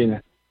changing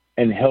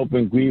and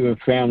helping grieving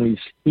families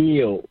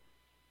heal.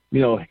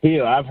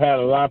 Heal. I've had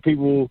a lot of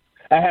people.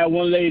 I had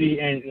one lady,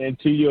 and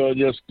to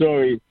your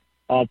story,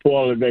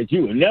 Paula, that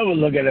you would never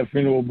look at a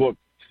funeral book.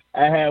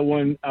 I had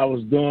one. I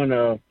was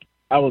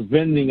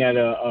vending at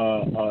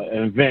an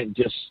event.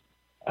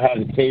 I had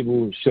a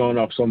table showing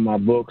off some of my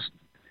books,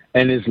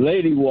 and this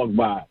lady walked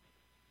by,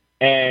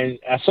 and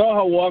I saw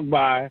her walk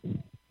by.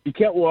 She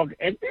kept walking,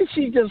 and then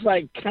she just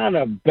kind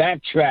of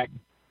backtracked,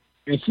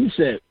 and she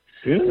said,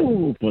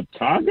 "Funeral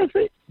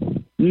photography?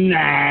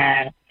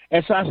 Nah."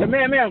 And so I said,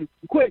 "Ma'am,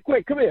 quick,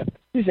 come here."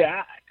 She said,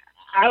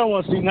 I don't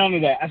want to see none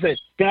of that. I said,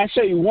 "Can I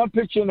show you one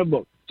picture in the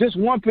book? Just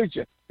one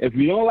picture. If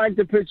you don't like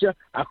the picture,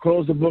 I'll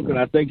close the book and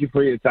I thank you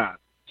for your time."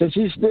 So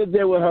she stood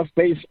there with her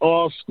face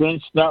all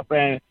scrunched up,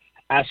 and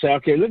I said,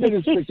 "Okay, look at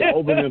this picture." I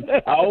opened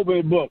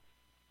the book.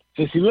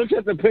 So she looks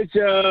at the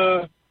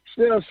picture,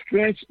 still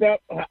scrunched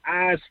up, her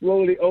eyes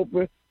slowly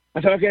open.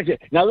 I said, "Okay,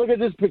 now look at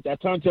this picture." I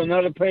turned to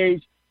another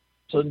page.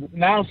 So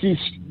now she's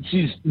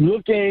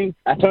looking.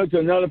 I turned to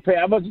another page.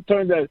 I must have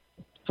turned to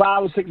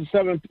 5 or 6 or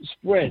 7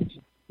 spreads,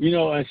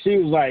 and she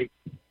was like,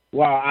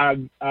 "Wow,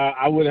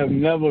 I would have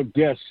never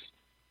guessed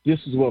this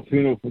is what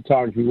funeral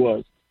photography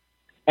was."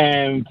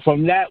 And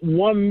from that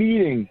one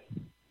meeting,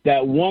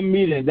 that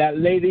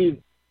lady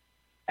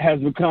has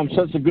become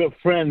such a good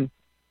friend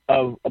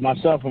of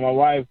myself and my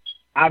wife.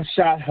 I've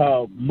shot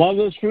her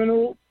mother's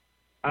funeral.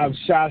 I've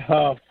shot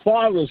her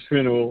father's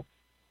funeral.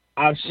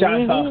 I've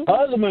shot her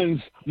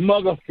husband's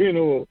mother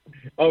funeral,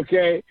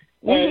 okay?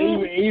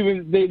 And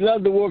even they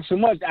love the work so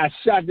much, I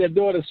shot their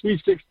daughter's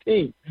sweet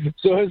 16.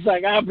 So it's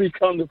like I've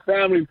become the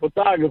family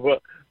photographer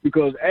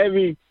because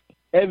every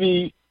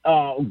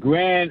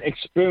grand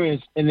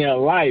experience in their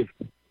life,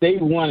 they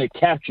want to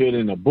capture it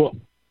in a book,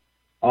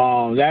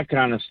 that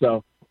kind of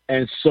stuff.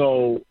 And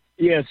so,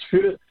 yes,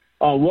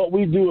 what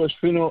we do as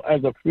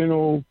a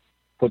funeral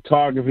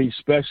photography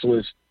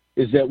specialist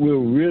is that we're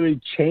really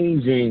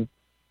changing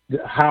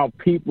how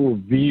people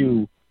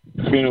view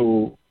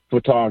funeral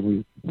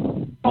photography.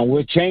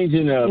 We're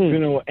changing the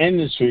funeral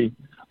industry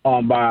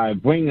by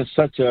bringing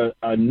such a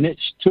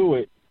niche to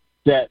it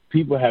that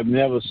people have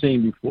never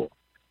seen before.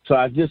 So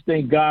I just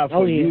thank God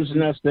for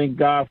using us. Thank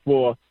God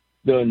for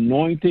the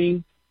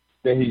anointing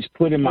that He's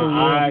put in my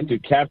eye to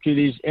capture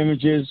these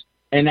images.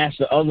 And that's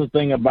the other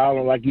thing about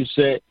it, like you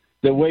said,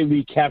 the way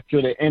we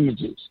capture the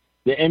images.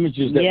 The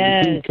images that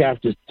we do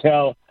capture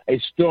tell a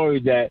story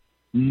that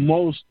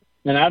most.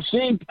 And I've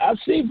seen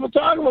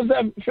photographers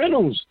at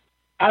funerals.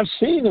 I've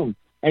seen them,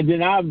 and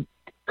then I've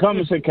come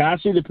and said, "Can I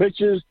see the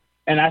pictures?"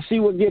 And I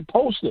see what get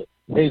posted.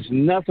 It's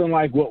nothing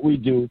like what we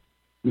do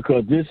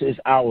because this is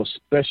our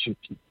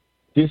specialty.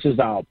 This is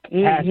our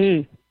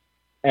passion,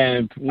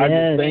 and I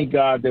just thank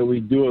God that we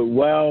do it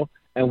well,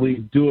 and we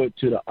do it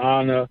to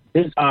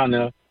His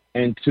honor,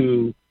 and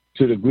to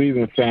the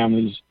grieving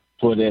families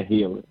for their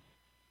healing.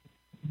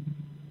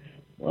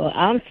 Well,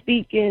 I'm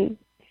speaking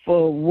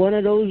for one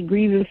of those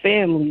grieving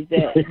families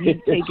that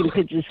you've taken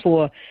pictures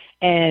for,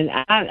 and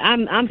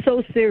I'm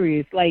so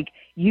serious. Like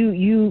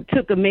you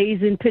took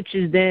amazing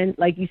pictures. Then,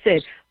 like you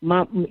said,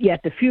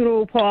 at the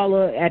funeral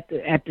parlor, at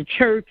the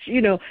church,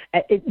 in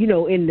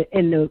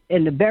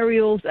the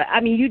burials. I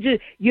mean,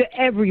 you're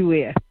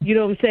everywhere. You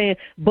know what I'm saying?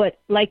 But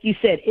like you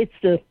said, it's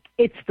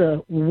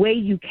the way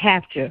you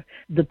capture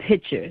the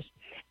pictures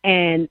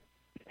and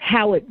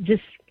how it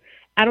just.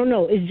 I don't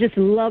know. It's just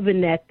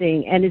loving that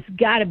thing, and it's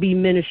got to be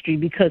ministry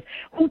because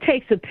who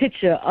takes a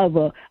picture of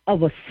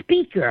a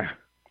speaker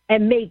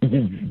and makes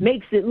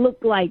it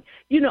look like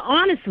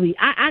Honestly,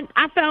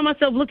 I found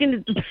myself looking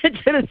at the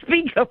picture of the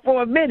speaker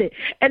for a minute,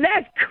 and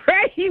that's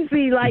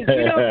crazy. Like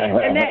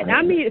and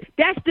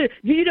that's the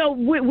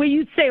where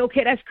you say,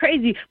 okay, that's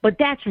crazy, but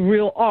that's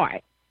real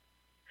art.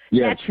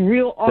 Yes, that's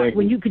real art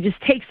when you could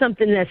just take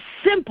something as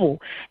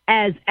simple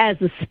as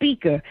a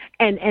speaker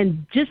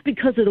and just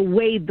because of the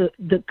way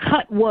the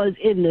cut was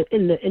in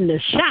the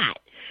shot,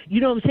 you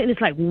know what I'm saying? It's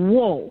like,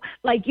 whoa.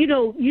 Like,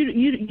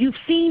 you've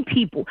seen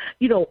people,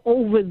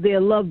 over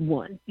their loved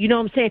one, you know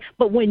what I'm saying?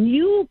 But when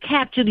you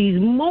capture these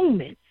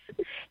moments,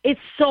 it's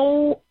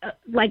so,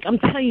 like I'm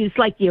telling you, it's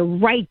like you're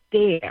right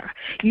there.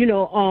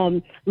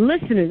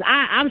 Listeners,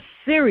 I'm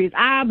serious.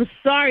 I'm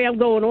sorry I'm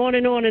going on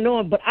and on and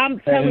on, but I'm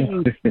telling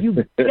you, you've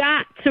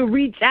got to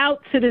reach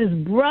out to this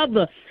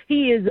brother.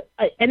 He is,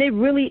 and it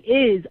really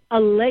is a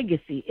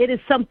legacy. It is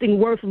something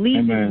worth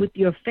leaving with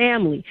your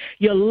family,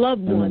 your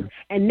loved ones,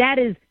 and that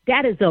is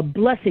a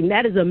blessing.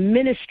 That is a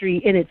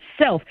ministry in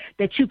itself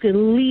that you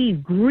can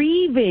leave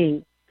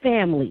grieving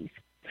families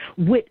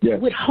with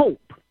hope.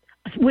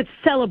 with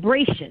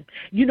celebration,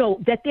 you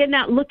know, that they're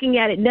not looking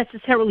at it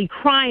necessarily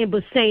crying,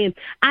 but saying,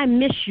 I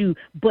miss you.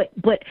 But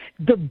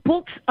the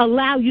books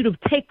allow you to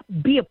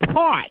be a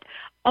part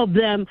of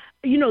them,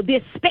 you know, their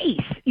space,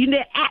 you know,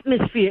 their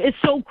atmosphere. It's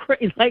so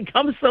crazy. Like,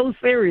 I'm so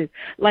serious.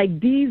 Like,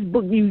 these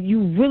books,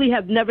 you really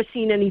have never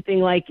seen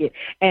anything like it.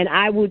 And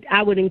I would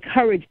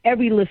encourage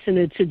every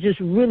listener to just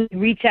really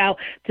reach out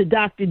to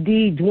Dr.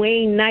 D,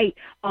 Dwayne Knight,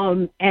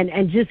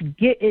 and just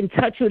get in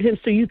touch with him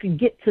so you can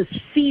get to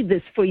see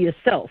this for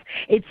yourself.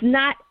 It's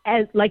not,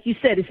 as like you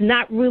said, it's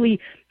not really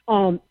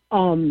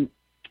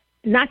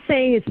not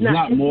saying it's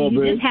not morbid.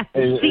 You just have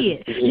to see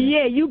it.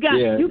 Yeah, you got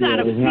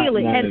to feel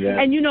it.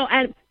 And you know,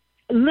 and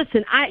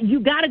listen, you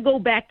got to go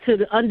back to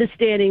the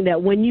understanding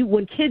that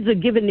when kids are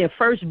given their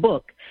first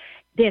book,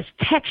 there's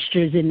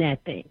textures in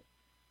that thing.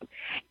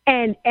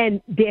 And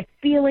they're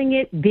feeling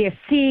it, they're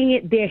seeing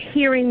it, they're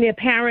hearing their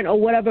parent or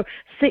whatever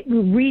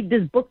read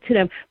this book to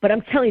them. But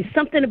I'm telling you,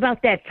 something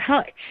about that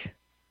touch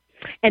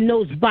and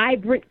those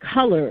vibrant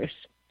colors,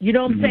 you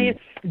know what I'm saying,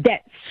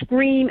 that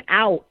scream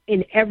out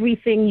in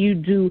everything you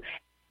do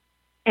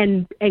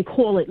and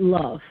call it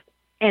love.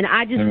 And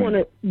I just want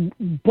to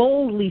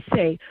boldly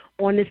say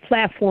on this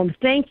platform,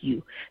 thank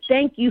you.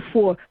 Thank you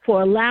for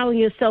allowing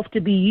yourself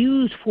to be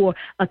used for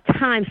a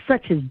time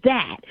such as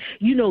that.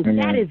 You know,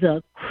 that is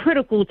a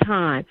critical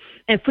time.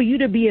 And for you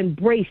to be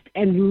embraced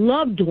and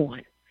loved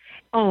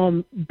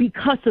on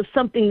because of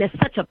something that's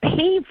such a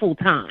painful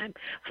time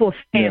for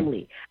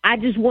family. I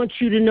just want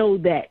you to know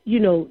that, you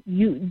know,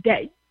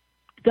 that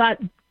God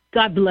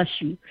bless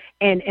you.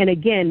 And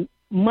again,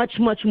 much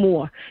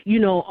more, you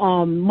know,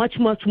 much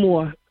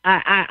more.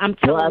 I'm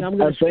telling you, I'm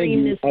going to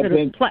scream this to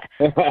the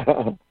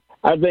platform.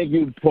 I thank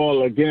you,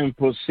 Paul, again,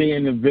 for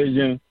seeing the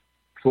vision,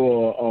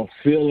 for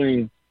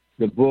feeling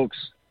the books,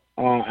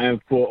 and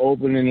for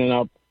opening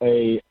up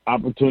a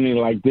opportunity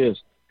like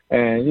this.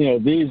 And, you know,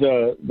 these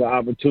are the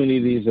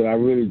opportunities that I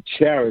really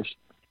cherish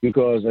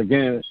because,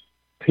 again,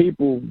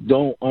 people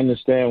don't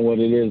understand what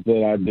it is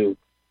that I do.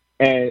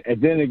 And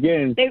then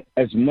again,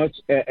 as much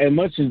as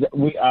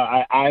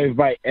I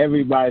invite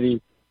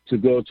everybody to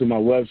go to my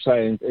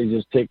website and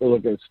just take a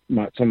look at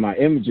some of my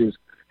images.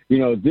 You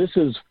know, this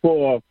is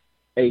for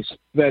a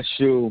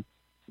special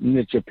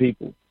niche of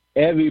people.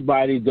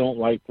 Everybody don't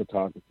like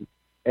photography.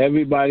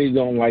 Everybody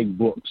don't like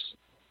books.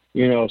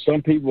 You know,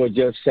 some people are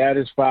just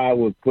satisfied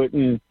with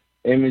putting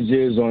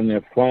images on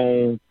their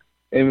phone,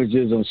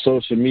 images on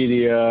social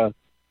media,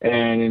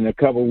 and in a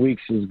couple of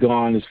weeks it's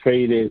gone, it's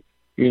faded.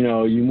 You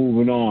know, you're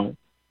moving on.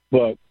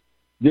 But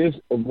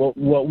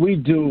what we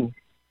do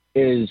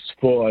is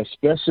for a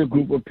special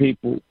group of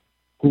people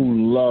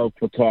who love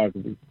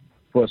photography,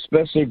 for a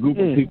special group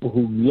of people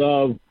who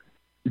love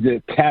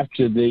to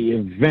capture the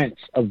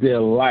events of their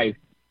life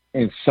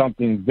in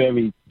something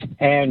very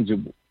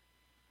tangible,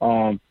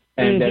 and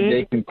that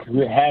they can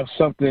have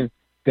something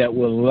that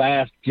will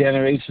last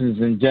generations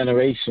and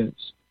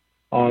generations.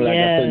 Like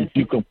I said,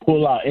 you can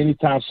pull out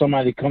anytime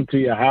somebody comes to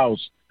your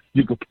house,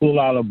 you can pull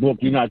out a book.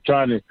 You're not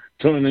trying to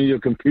turn on your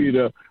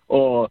computer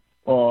or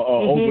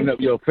open up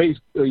your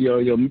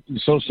your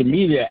social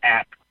media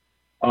app,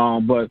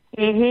 but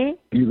you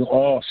can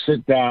all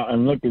sit down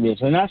and look at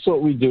this, and that's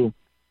what we do.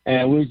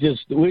 And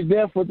we're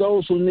there for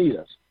those who need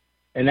us,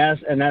 and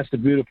that's the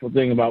beautiful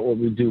thing about what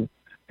we do.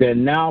 There are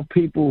now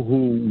people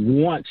who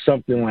want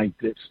something like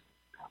this,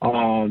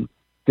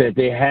 that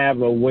they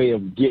have a way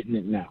of getting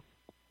it now,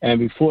 and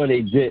before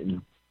they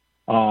didn't,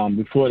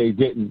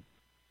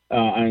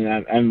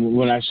 and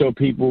when I show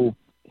people,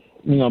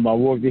 you know, my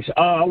work, they say,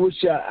 oh, I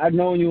wish I'd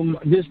known you,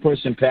 this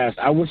person passed.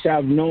 I wish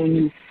I'd known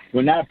you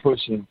when that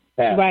person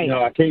passed. Right. You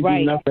know, I can't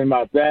do nothing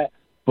about that.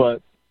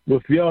 But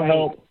with your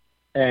help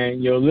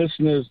and your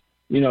listeners,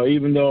 you know,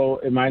 even though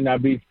it might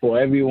not be for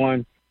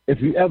everyone, if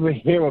you ever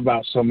hear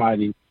about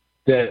somebody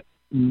that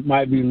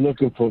might be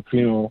looking for a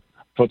funeral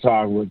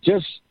photographer,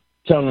 just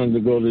tell them to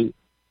go to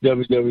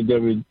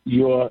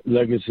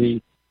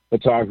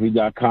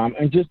www.yourlegacyphotography.com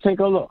and just take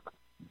a look.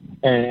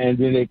 And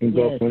then they can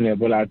go from there.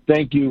 But I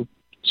thank you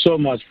so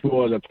much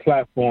for the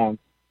platform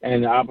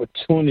and the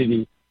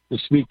opportunity to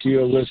speak to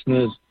your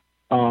listeners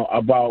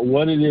about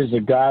what it is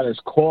that God has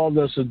called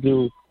us to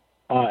do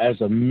as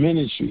a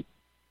ministry,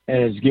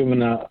 and has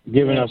given us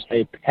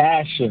a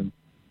passion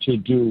to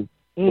do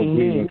for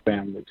grieving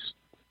families.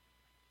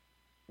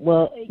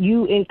 Well,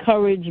 you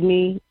encourage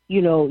me,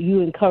 you know,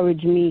 to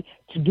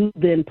do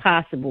the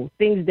impossible.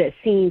 Things that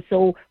seem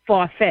so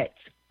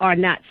far-fetched are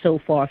not so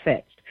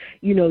far-fetched.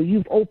 You know,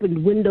 you've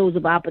opened windows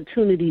of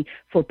opportunity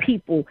for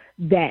people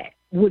that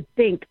would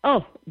think,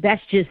 oh,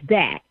 that's just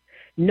that.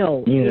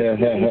 No.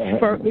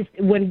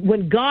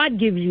 When God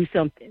gives you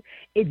something,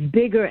 it's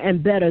bigger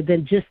and better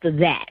than just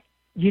that.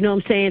 You know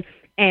what I'm saying?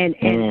 And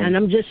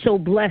I'm just so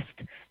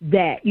blessed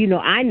that, you know,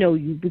 I know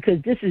you,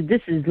 because this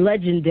is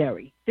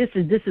legendary. This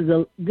is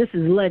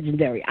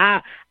legendary.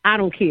 I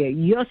don't care.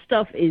 Your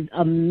stuff is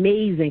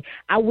amazing.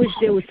 I wish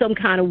there was some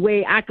kind of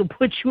way I could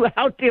put you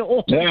out there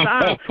all the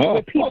time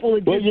where people are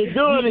just, well, you're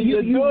doing it.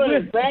 You're doing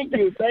it. Thank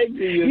you.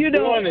 You're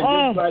doing it.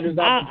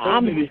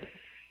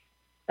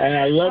 And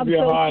I love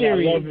your so heart.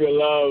 serious. I love your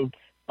love,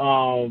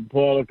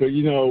 Paula, because,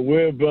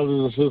 we're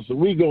brothers and sisters.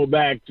 We go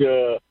back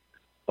to,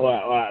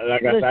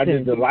 like I said, I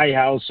did the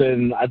Lighthouse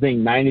in, I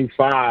think,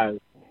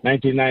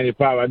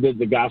 1995. I did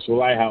the Gospel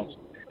Lighthouse.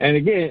 And,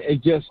 again,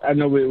 I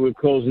know we're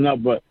closing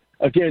up, but,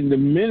 again, the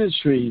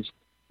ministries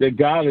that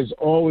God has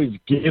always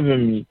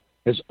given me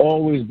has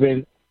always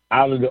been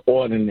out of the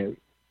ordinary.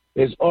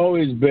 It's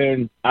always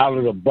been out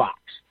of the box.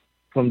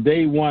 From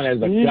day one as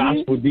a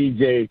gospel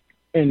DJ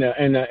in a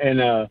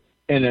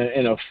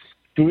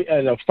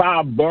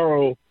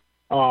 5-borough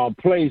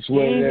place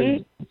where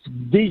there's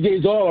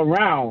DJs all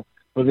around,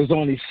 but there's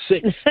only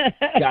 6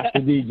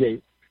 gospel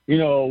DJs.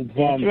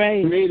 From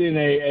creating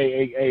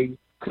a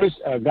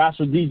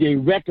gospel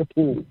DJ record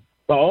pool.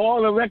 But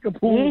all the record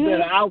pools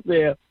that are out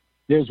there,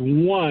 there's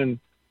one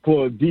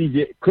for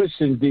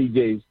Christian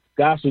DJs,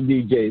 gospel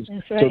DJs.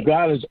 That's right. So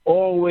God has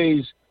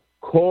always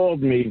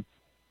called me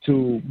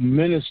to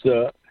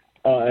minister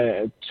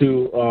to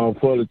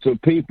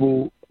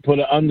people, for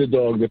the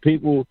underdog, the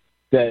people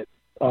that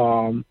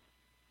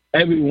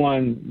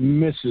everyone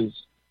misses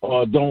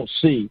or don't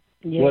see.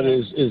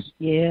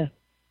 Yeah.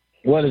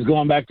 What is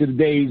going back to the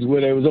days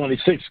where there was only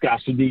 6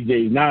 gospel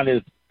DJs. Now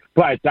there's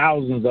probably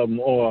thousands of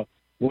them. Or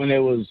when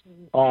there was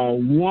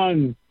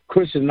one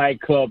Christian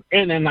nightclub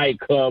in a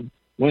nightclub,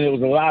 when there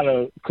was a lot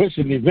of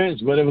Christian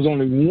events, but there was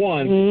only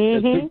one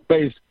that took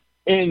place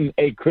in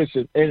a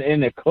Christian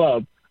in a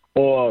club,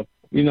 or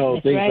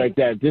things like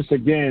that. This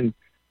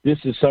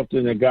is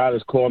something that God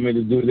has called me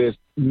to do. There's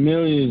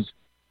millions,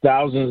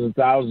 thousands and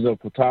thousands of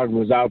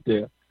photographers out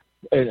there,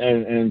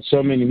 and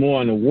so many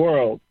more in the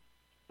world.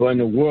 But in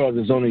the world,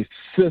 there's only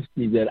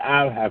 50 that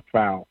I have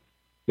found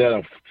that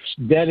are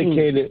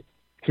dedicated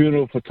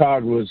funeral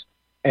photographers,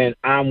 and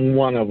I'm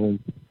one of them.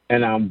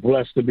 And I'm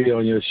blessed to be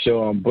on your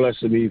show. I'm blessed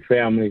to be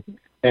family.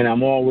 And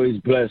I'm always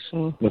blessed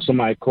when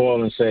somebody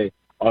call and say,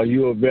 are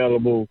you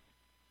available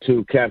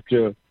to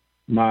capture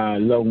my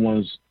loved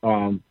ones,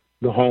 the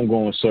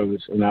homegoing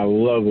service? And I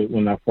love it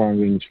when I phone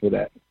rings for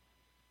that.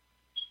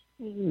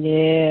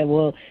 Yeah,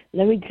 well,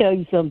 let me tell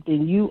you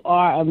something. You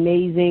are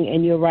amazing,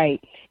 and you're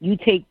right. You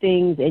take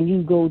things and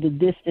you go the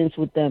distance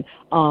with them.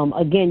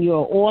 Again, you're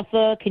an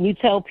author. Can you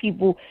tell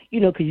people,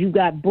 because you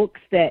got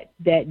books that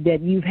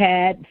you've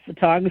had,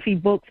 photography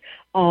books,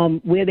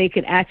 where they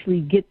could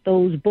actually get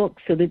those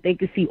books so that they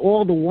could see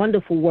all the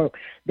wonderful work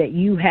that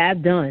you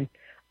have done,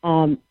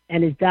 and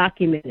it's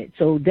documented.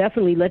 So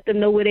definitely let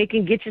them know where they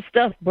can get your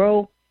stuff,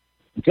 bro.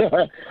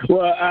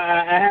 Well,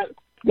 I have,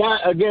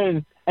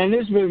 again, and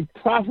it's been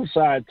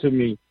prophesied to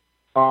me.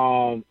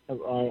 I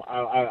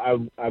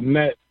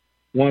met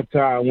one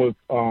time with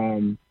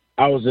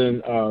I was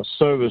in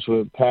service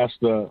with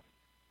Pastor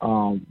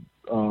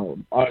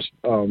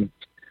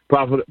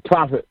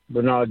Prophet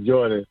Bernard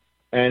Jordan,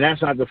 and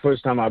that's not the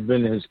first time I've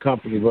been in his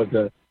company, but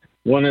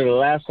one of the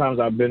last times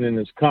I've been in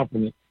his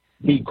company,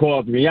 he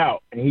called me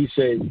out and he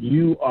said,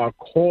 "You are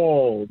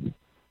called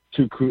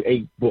to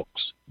create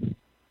books.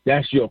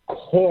 That's your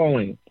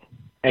calling."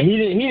 And he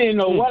didn't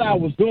know what I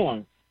was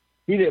doing.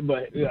 He did,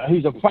 but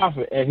he's a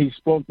prophet, and he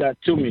spoke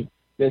that to me.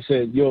 They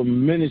said, your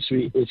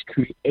ministry is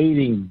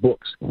creating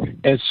books.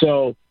 And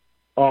so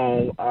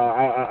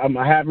I'm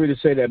happy to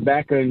say that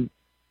back in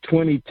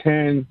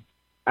 2010,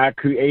 I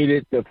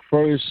created the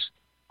first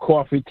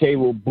coffee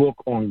table book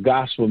on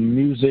gospel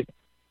music.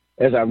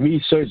 As I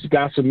researched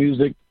gospel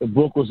music, the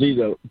book was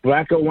either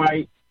black and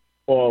white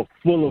or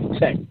full of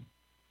text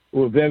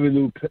with very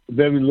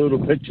little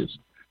pictures.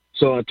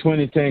 So in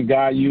 2010,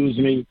 God used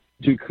me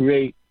to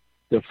create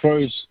the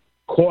first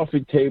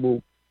coffee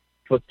table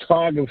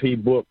photography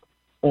book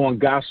on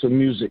gospel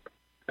music,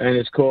 and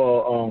it's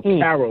called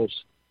Carols,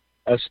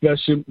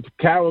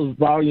 Carols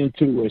Volume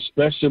 2, a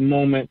special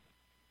moment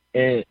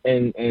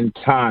in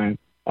time,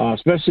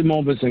 special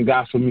moments in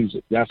gospel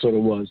music. That's what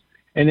it was,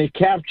 and it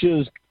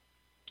captures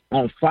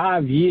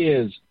 5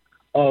 years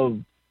of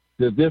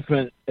the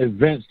different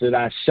events that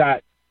I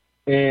shot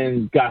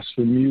in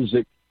gospel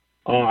music.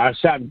 I've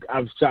shot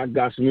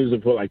gospel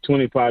music for like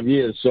 25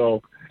 years.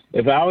 So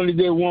if I only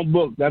did one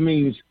book, that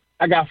means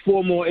I got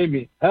 4 more in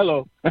me.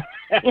 Hello.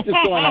 Just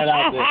throwing that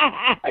out there.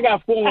 I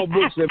got 4 more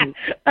books in me.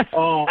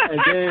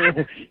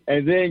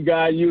 And then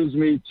God used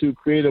me to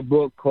create a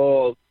book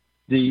called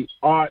The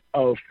Art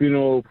of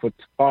Funeral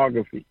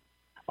Photography.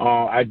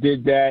 I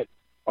did that,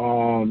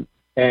 and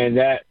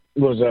that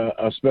was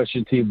a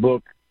specialty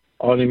book.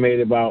 Only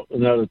made about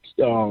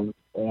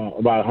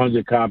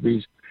 100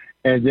 copies.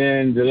 And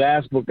then the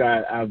last book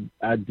I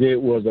did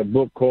was a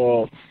book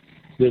called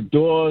The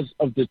Doors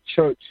of the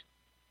Church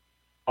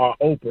Are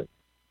Open.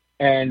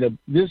 And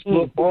this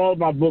book, all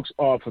my books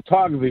are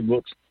photography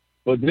books,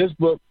 but this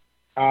book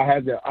I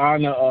had the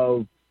honor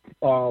of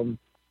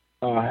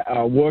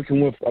working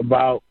with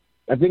about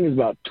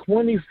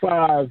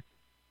 25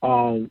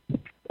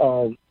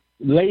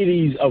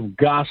 ladies of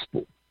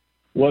gospel,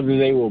 whether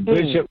they were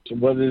bishops,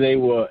 whether they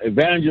were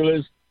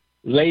evangelists,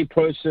 lay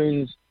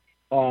persons,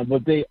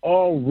 but they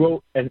all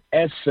wrote an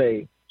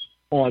essay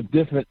on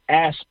different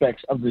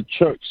aspects of the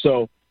church.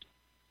 So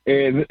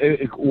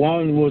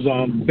One was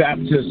on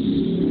Baptist,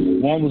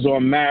 one was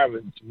on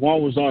marriage,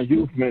 one was on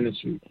youth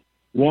ministry,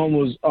 one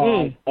was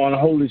on the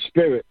Holy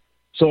Spirit.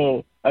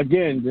 So,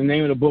 again, the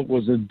name of the book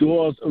was The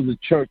Doors of the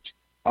Church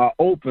Are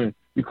Open,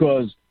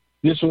 because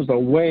this was a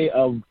way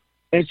of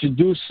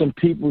introducing some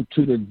people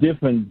to the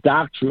different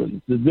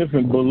doctrines, the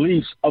different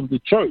beliefs of the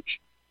church.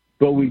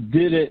 But we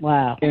did it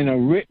in a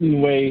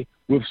written way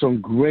with some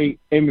great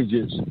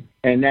images,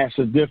 and that's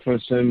the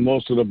difference in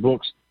most of the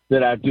books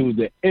that I do.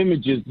 The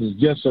images is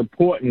just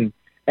important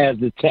as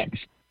the text,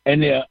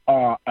 and there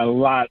are a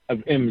lot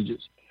of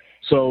images.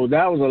 So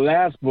that was the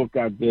last book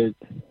I did,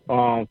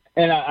 and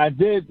I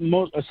did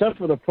most, except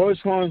for the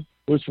first one,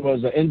 which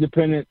was an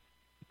independent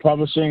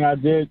publishing. I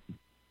did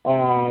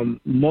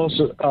most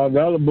of the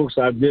other books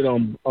I did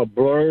on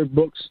Blurred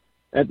Books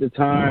at the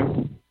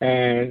time,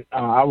 and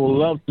I would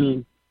love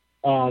to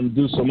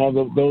do some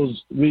other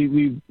those.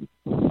 We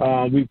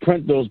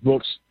print those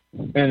books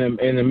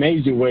in a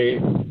major way,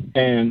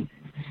 and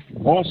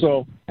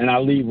also, and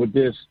I'll leave with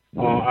this.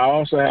 I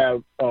also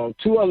have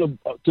two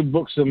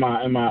books in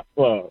my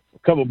a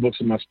couple books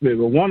in my spirit.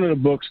 But one of the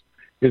books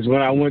is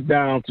when I went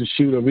down to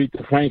shoot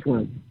Aretha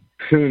Franklin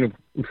funeral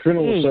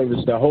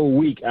service. The whole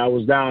week I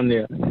was down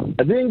there.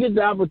 I didn't get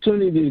the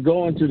opportunity to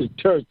go into the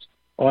church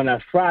on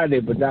that Friday,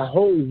 but that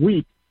whole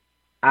week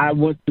I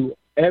went to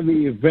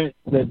every event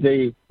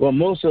that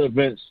most of the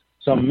events,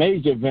 some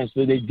major events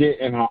that they did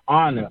in her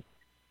honor,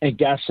 and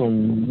got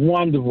some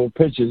wonderful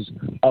pictures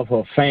of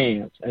her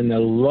fans and the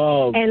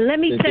love. And let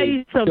me tell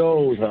you something.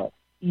 Showed her.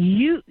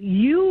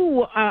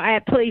 You are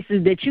at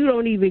places that you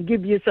don't even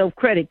give yourself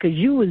credit, because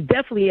you was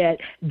definitely at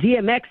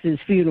DMX's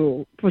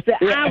funeral.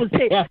 I was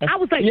like, is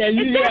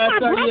that my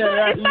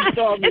brother?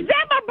 Is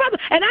that my brother?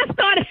 And I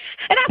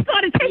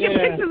started taking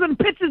pictures of the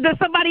pictures that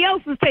somebody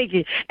else was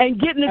taking and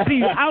getting it to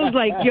you. I was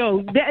like,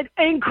 yo, that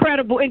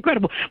incredible.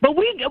 But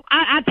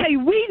I tell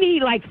you, we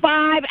need like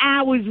 5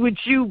 hours with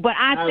you. But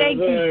I thank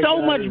you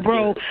so much,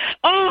 bro.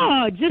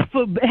 Oh, just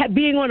for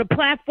being on the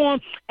platform.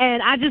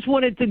 And I just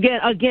wanted to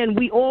again,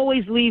 we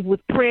always leave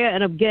with prayer,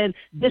 and again,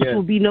 this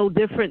will be no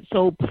different,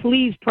 so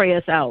please pray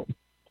us out.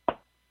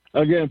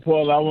 Again,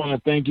 Paul, I want to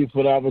thank you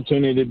for the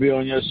opportunity to be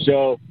on your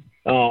show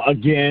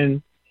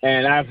again,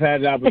 and I've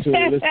had the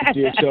opportunity to listen to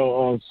your show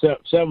on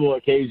several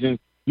occasions.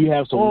 You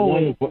have some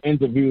wonderful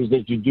interviews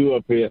that you do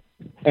up here,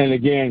 and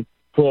again,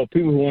 for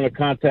people who want to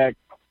contact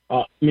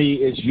me,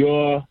 it's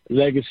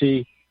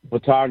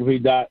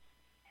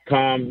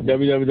yourlegacyphotography.com,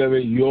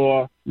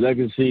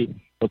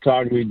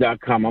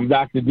 www.yourlegacyphotography.com. I'm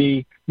Dr.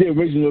 D, the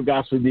original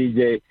gospel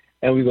DJ,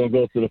 and we're going to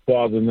go to the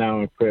Father now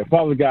in prayer.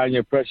 Father God, in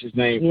your precious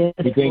name, we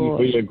thank you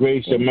for your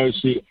grace, your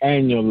mercy,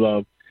 and your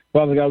love.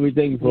 Father God, we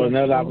thank you for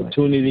another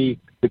opportunity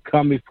to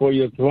come before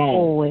your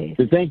throne.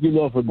 To thank you,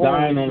 Lord, for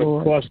dying on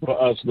the cross for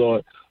us,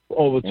 Lord,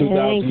 over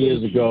 2,000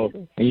 years ago.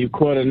 And you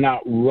called it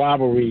not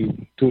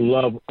robbery to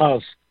love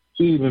us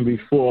even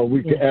before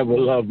we could ever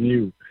love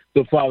you.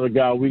 So, Father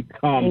God, we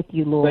come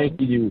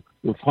thanking you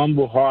with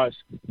humble hearts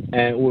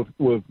and with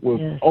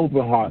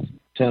open hearts.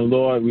 Saying,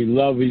 Lord, we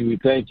love you. We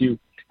thank you.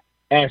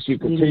 Ask you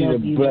to continue to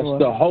bless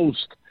the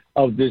host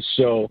of this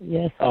show,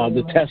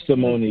 the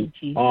testimony,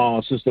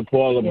 Sister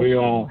Paula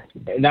Breon,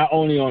 not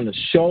only on the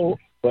show,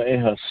 but in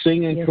her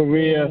singing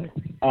career,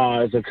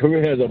 as a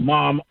career as a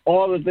mom,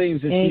 all the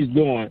things that she's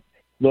doing.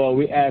 Lord,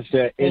 we ask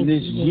that in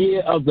this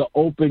year of the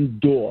open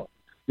door,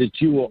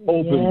 that you will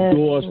open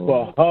doors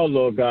for her,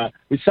 Lord God.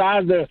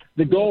 Besides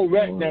the gold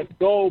record,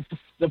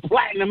 the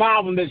platinum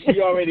album that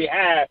she already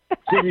had,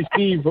 she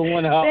received from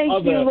one of her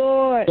other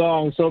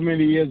songs so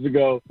many years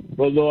ago.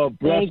 But Lord,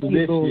 bless her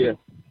this year,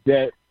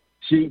 that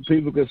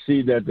people can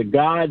see that the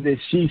God that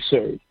she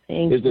serves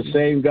is the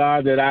same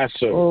God that I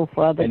serve. Oh,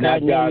 Father and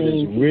that God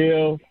is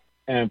real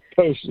and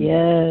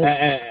personal.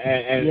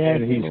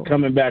 And he's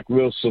coming back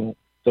real soon.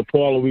 So,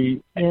 Paula,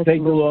 we thank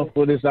the Lord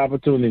for this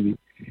opportunity.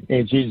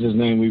 In Jesus'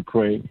 name we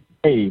pray.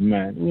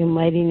 Amen. In your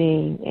mighty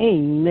name.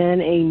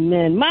 Amen.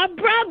 Amen. My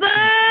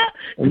brother,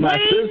 my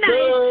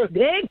sister,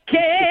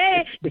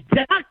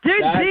 Dr.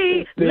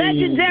 D,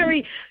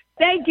 legendary.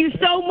 Thank you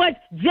so much.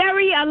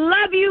 Jerry, I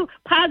love you.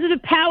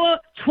 Positive Power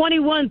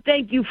 21,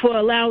 thank you for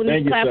allowing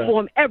this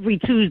platform every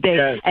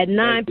Tuesday at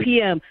 9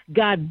 p.m.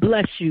 God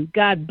bless you.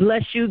 God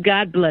bless you.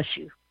 God bless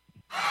you.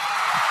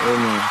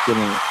 Amen. Good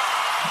night.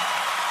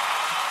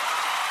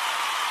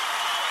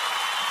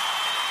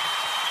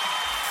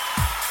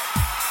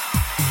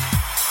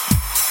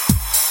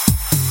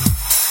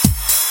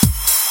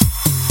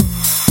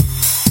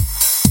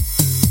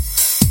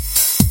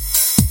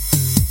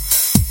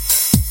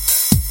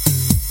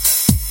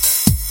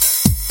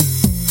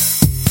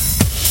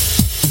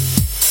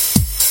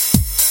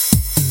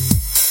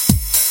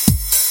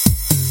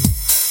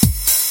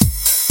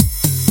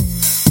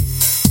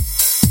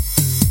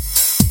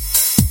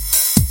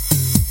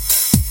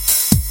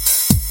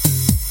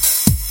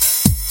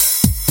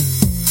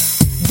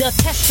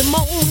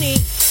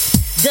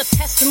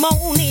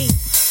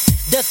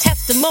 The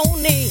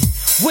testimony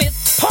with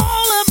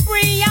Paula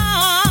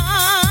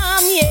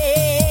Breon,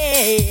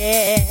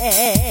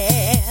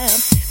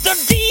 the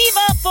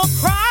diva for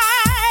Christ.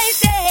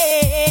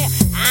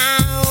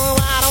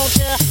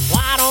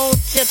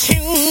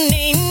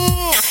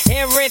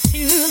 every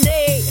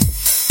Tuesday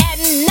at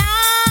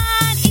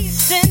 9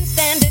 Eastern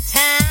Standard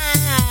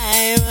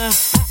Time.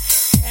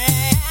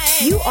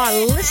 You are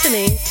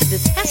listening to The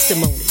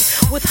Testimony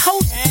with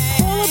host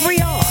Paula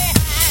Briard,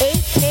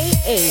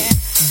 a.k.a.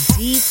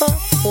 Diva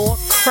for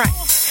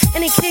Christ.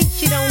 And in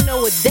case you don't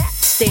know what that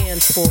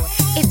stands for,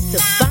 it's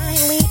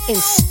divinely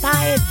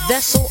inspired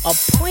vessel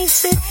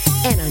appointed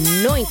and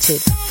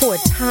anointed for a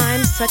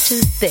time such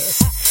as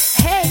this.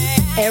 Hey,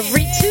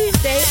 every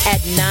Tuesday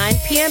at 9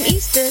 p.m.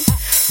 Eastern,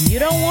 you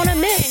don't want to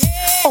miss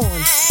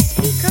on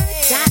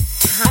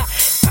Speaker.com.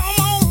 Come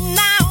on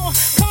now,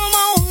 come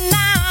on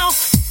now.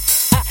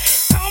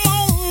 Come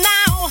on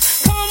now,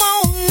 come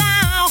on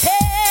now.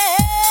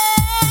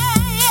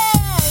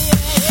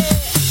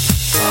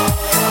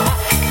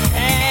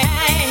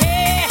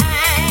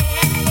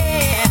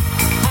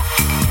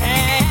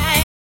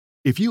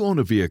 If you own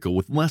a vehicle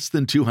with less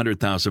than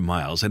 200,000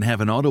 miles and have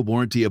an auto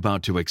warranty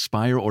about to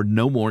expire or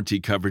no warranty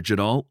coverage at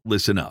all,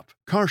 listen up.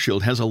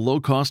 CarShield has a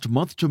low-cost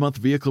month-to-month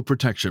vehicle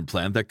protection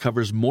plan that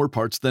covers more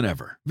parts than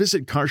ever.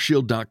 Visit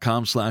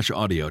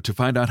carshield.com/audio to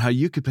find out how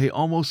you could pay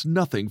almost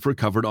nothing for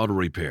covered auto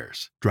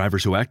repairs.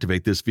 Drivers who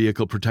activate this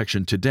vehicle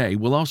protection today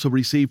will also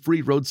receive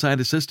free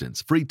roadside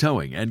assistance, free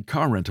towing, and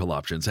car rental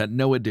options at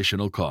no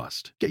additional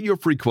cost. Get your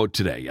free quote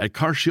today at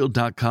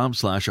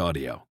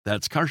carshield.com/audio.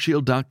 That's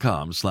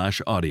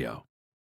carshield.com/audio.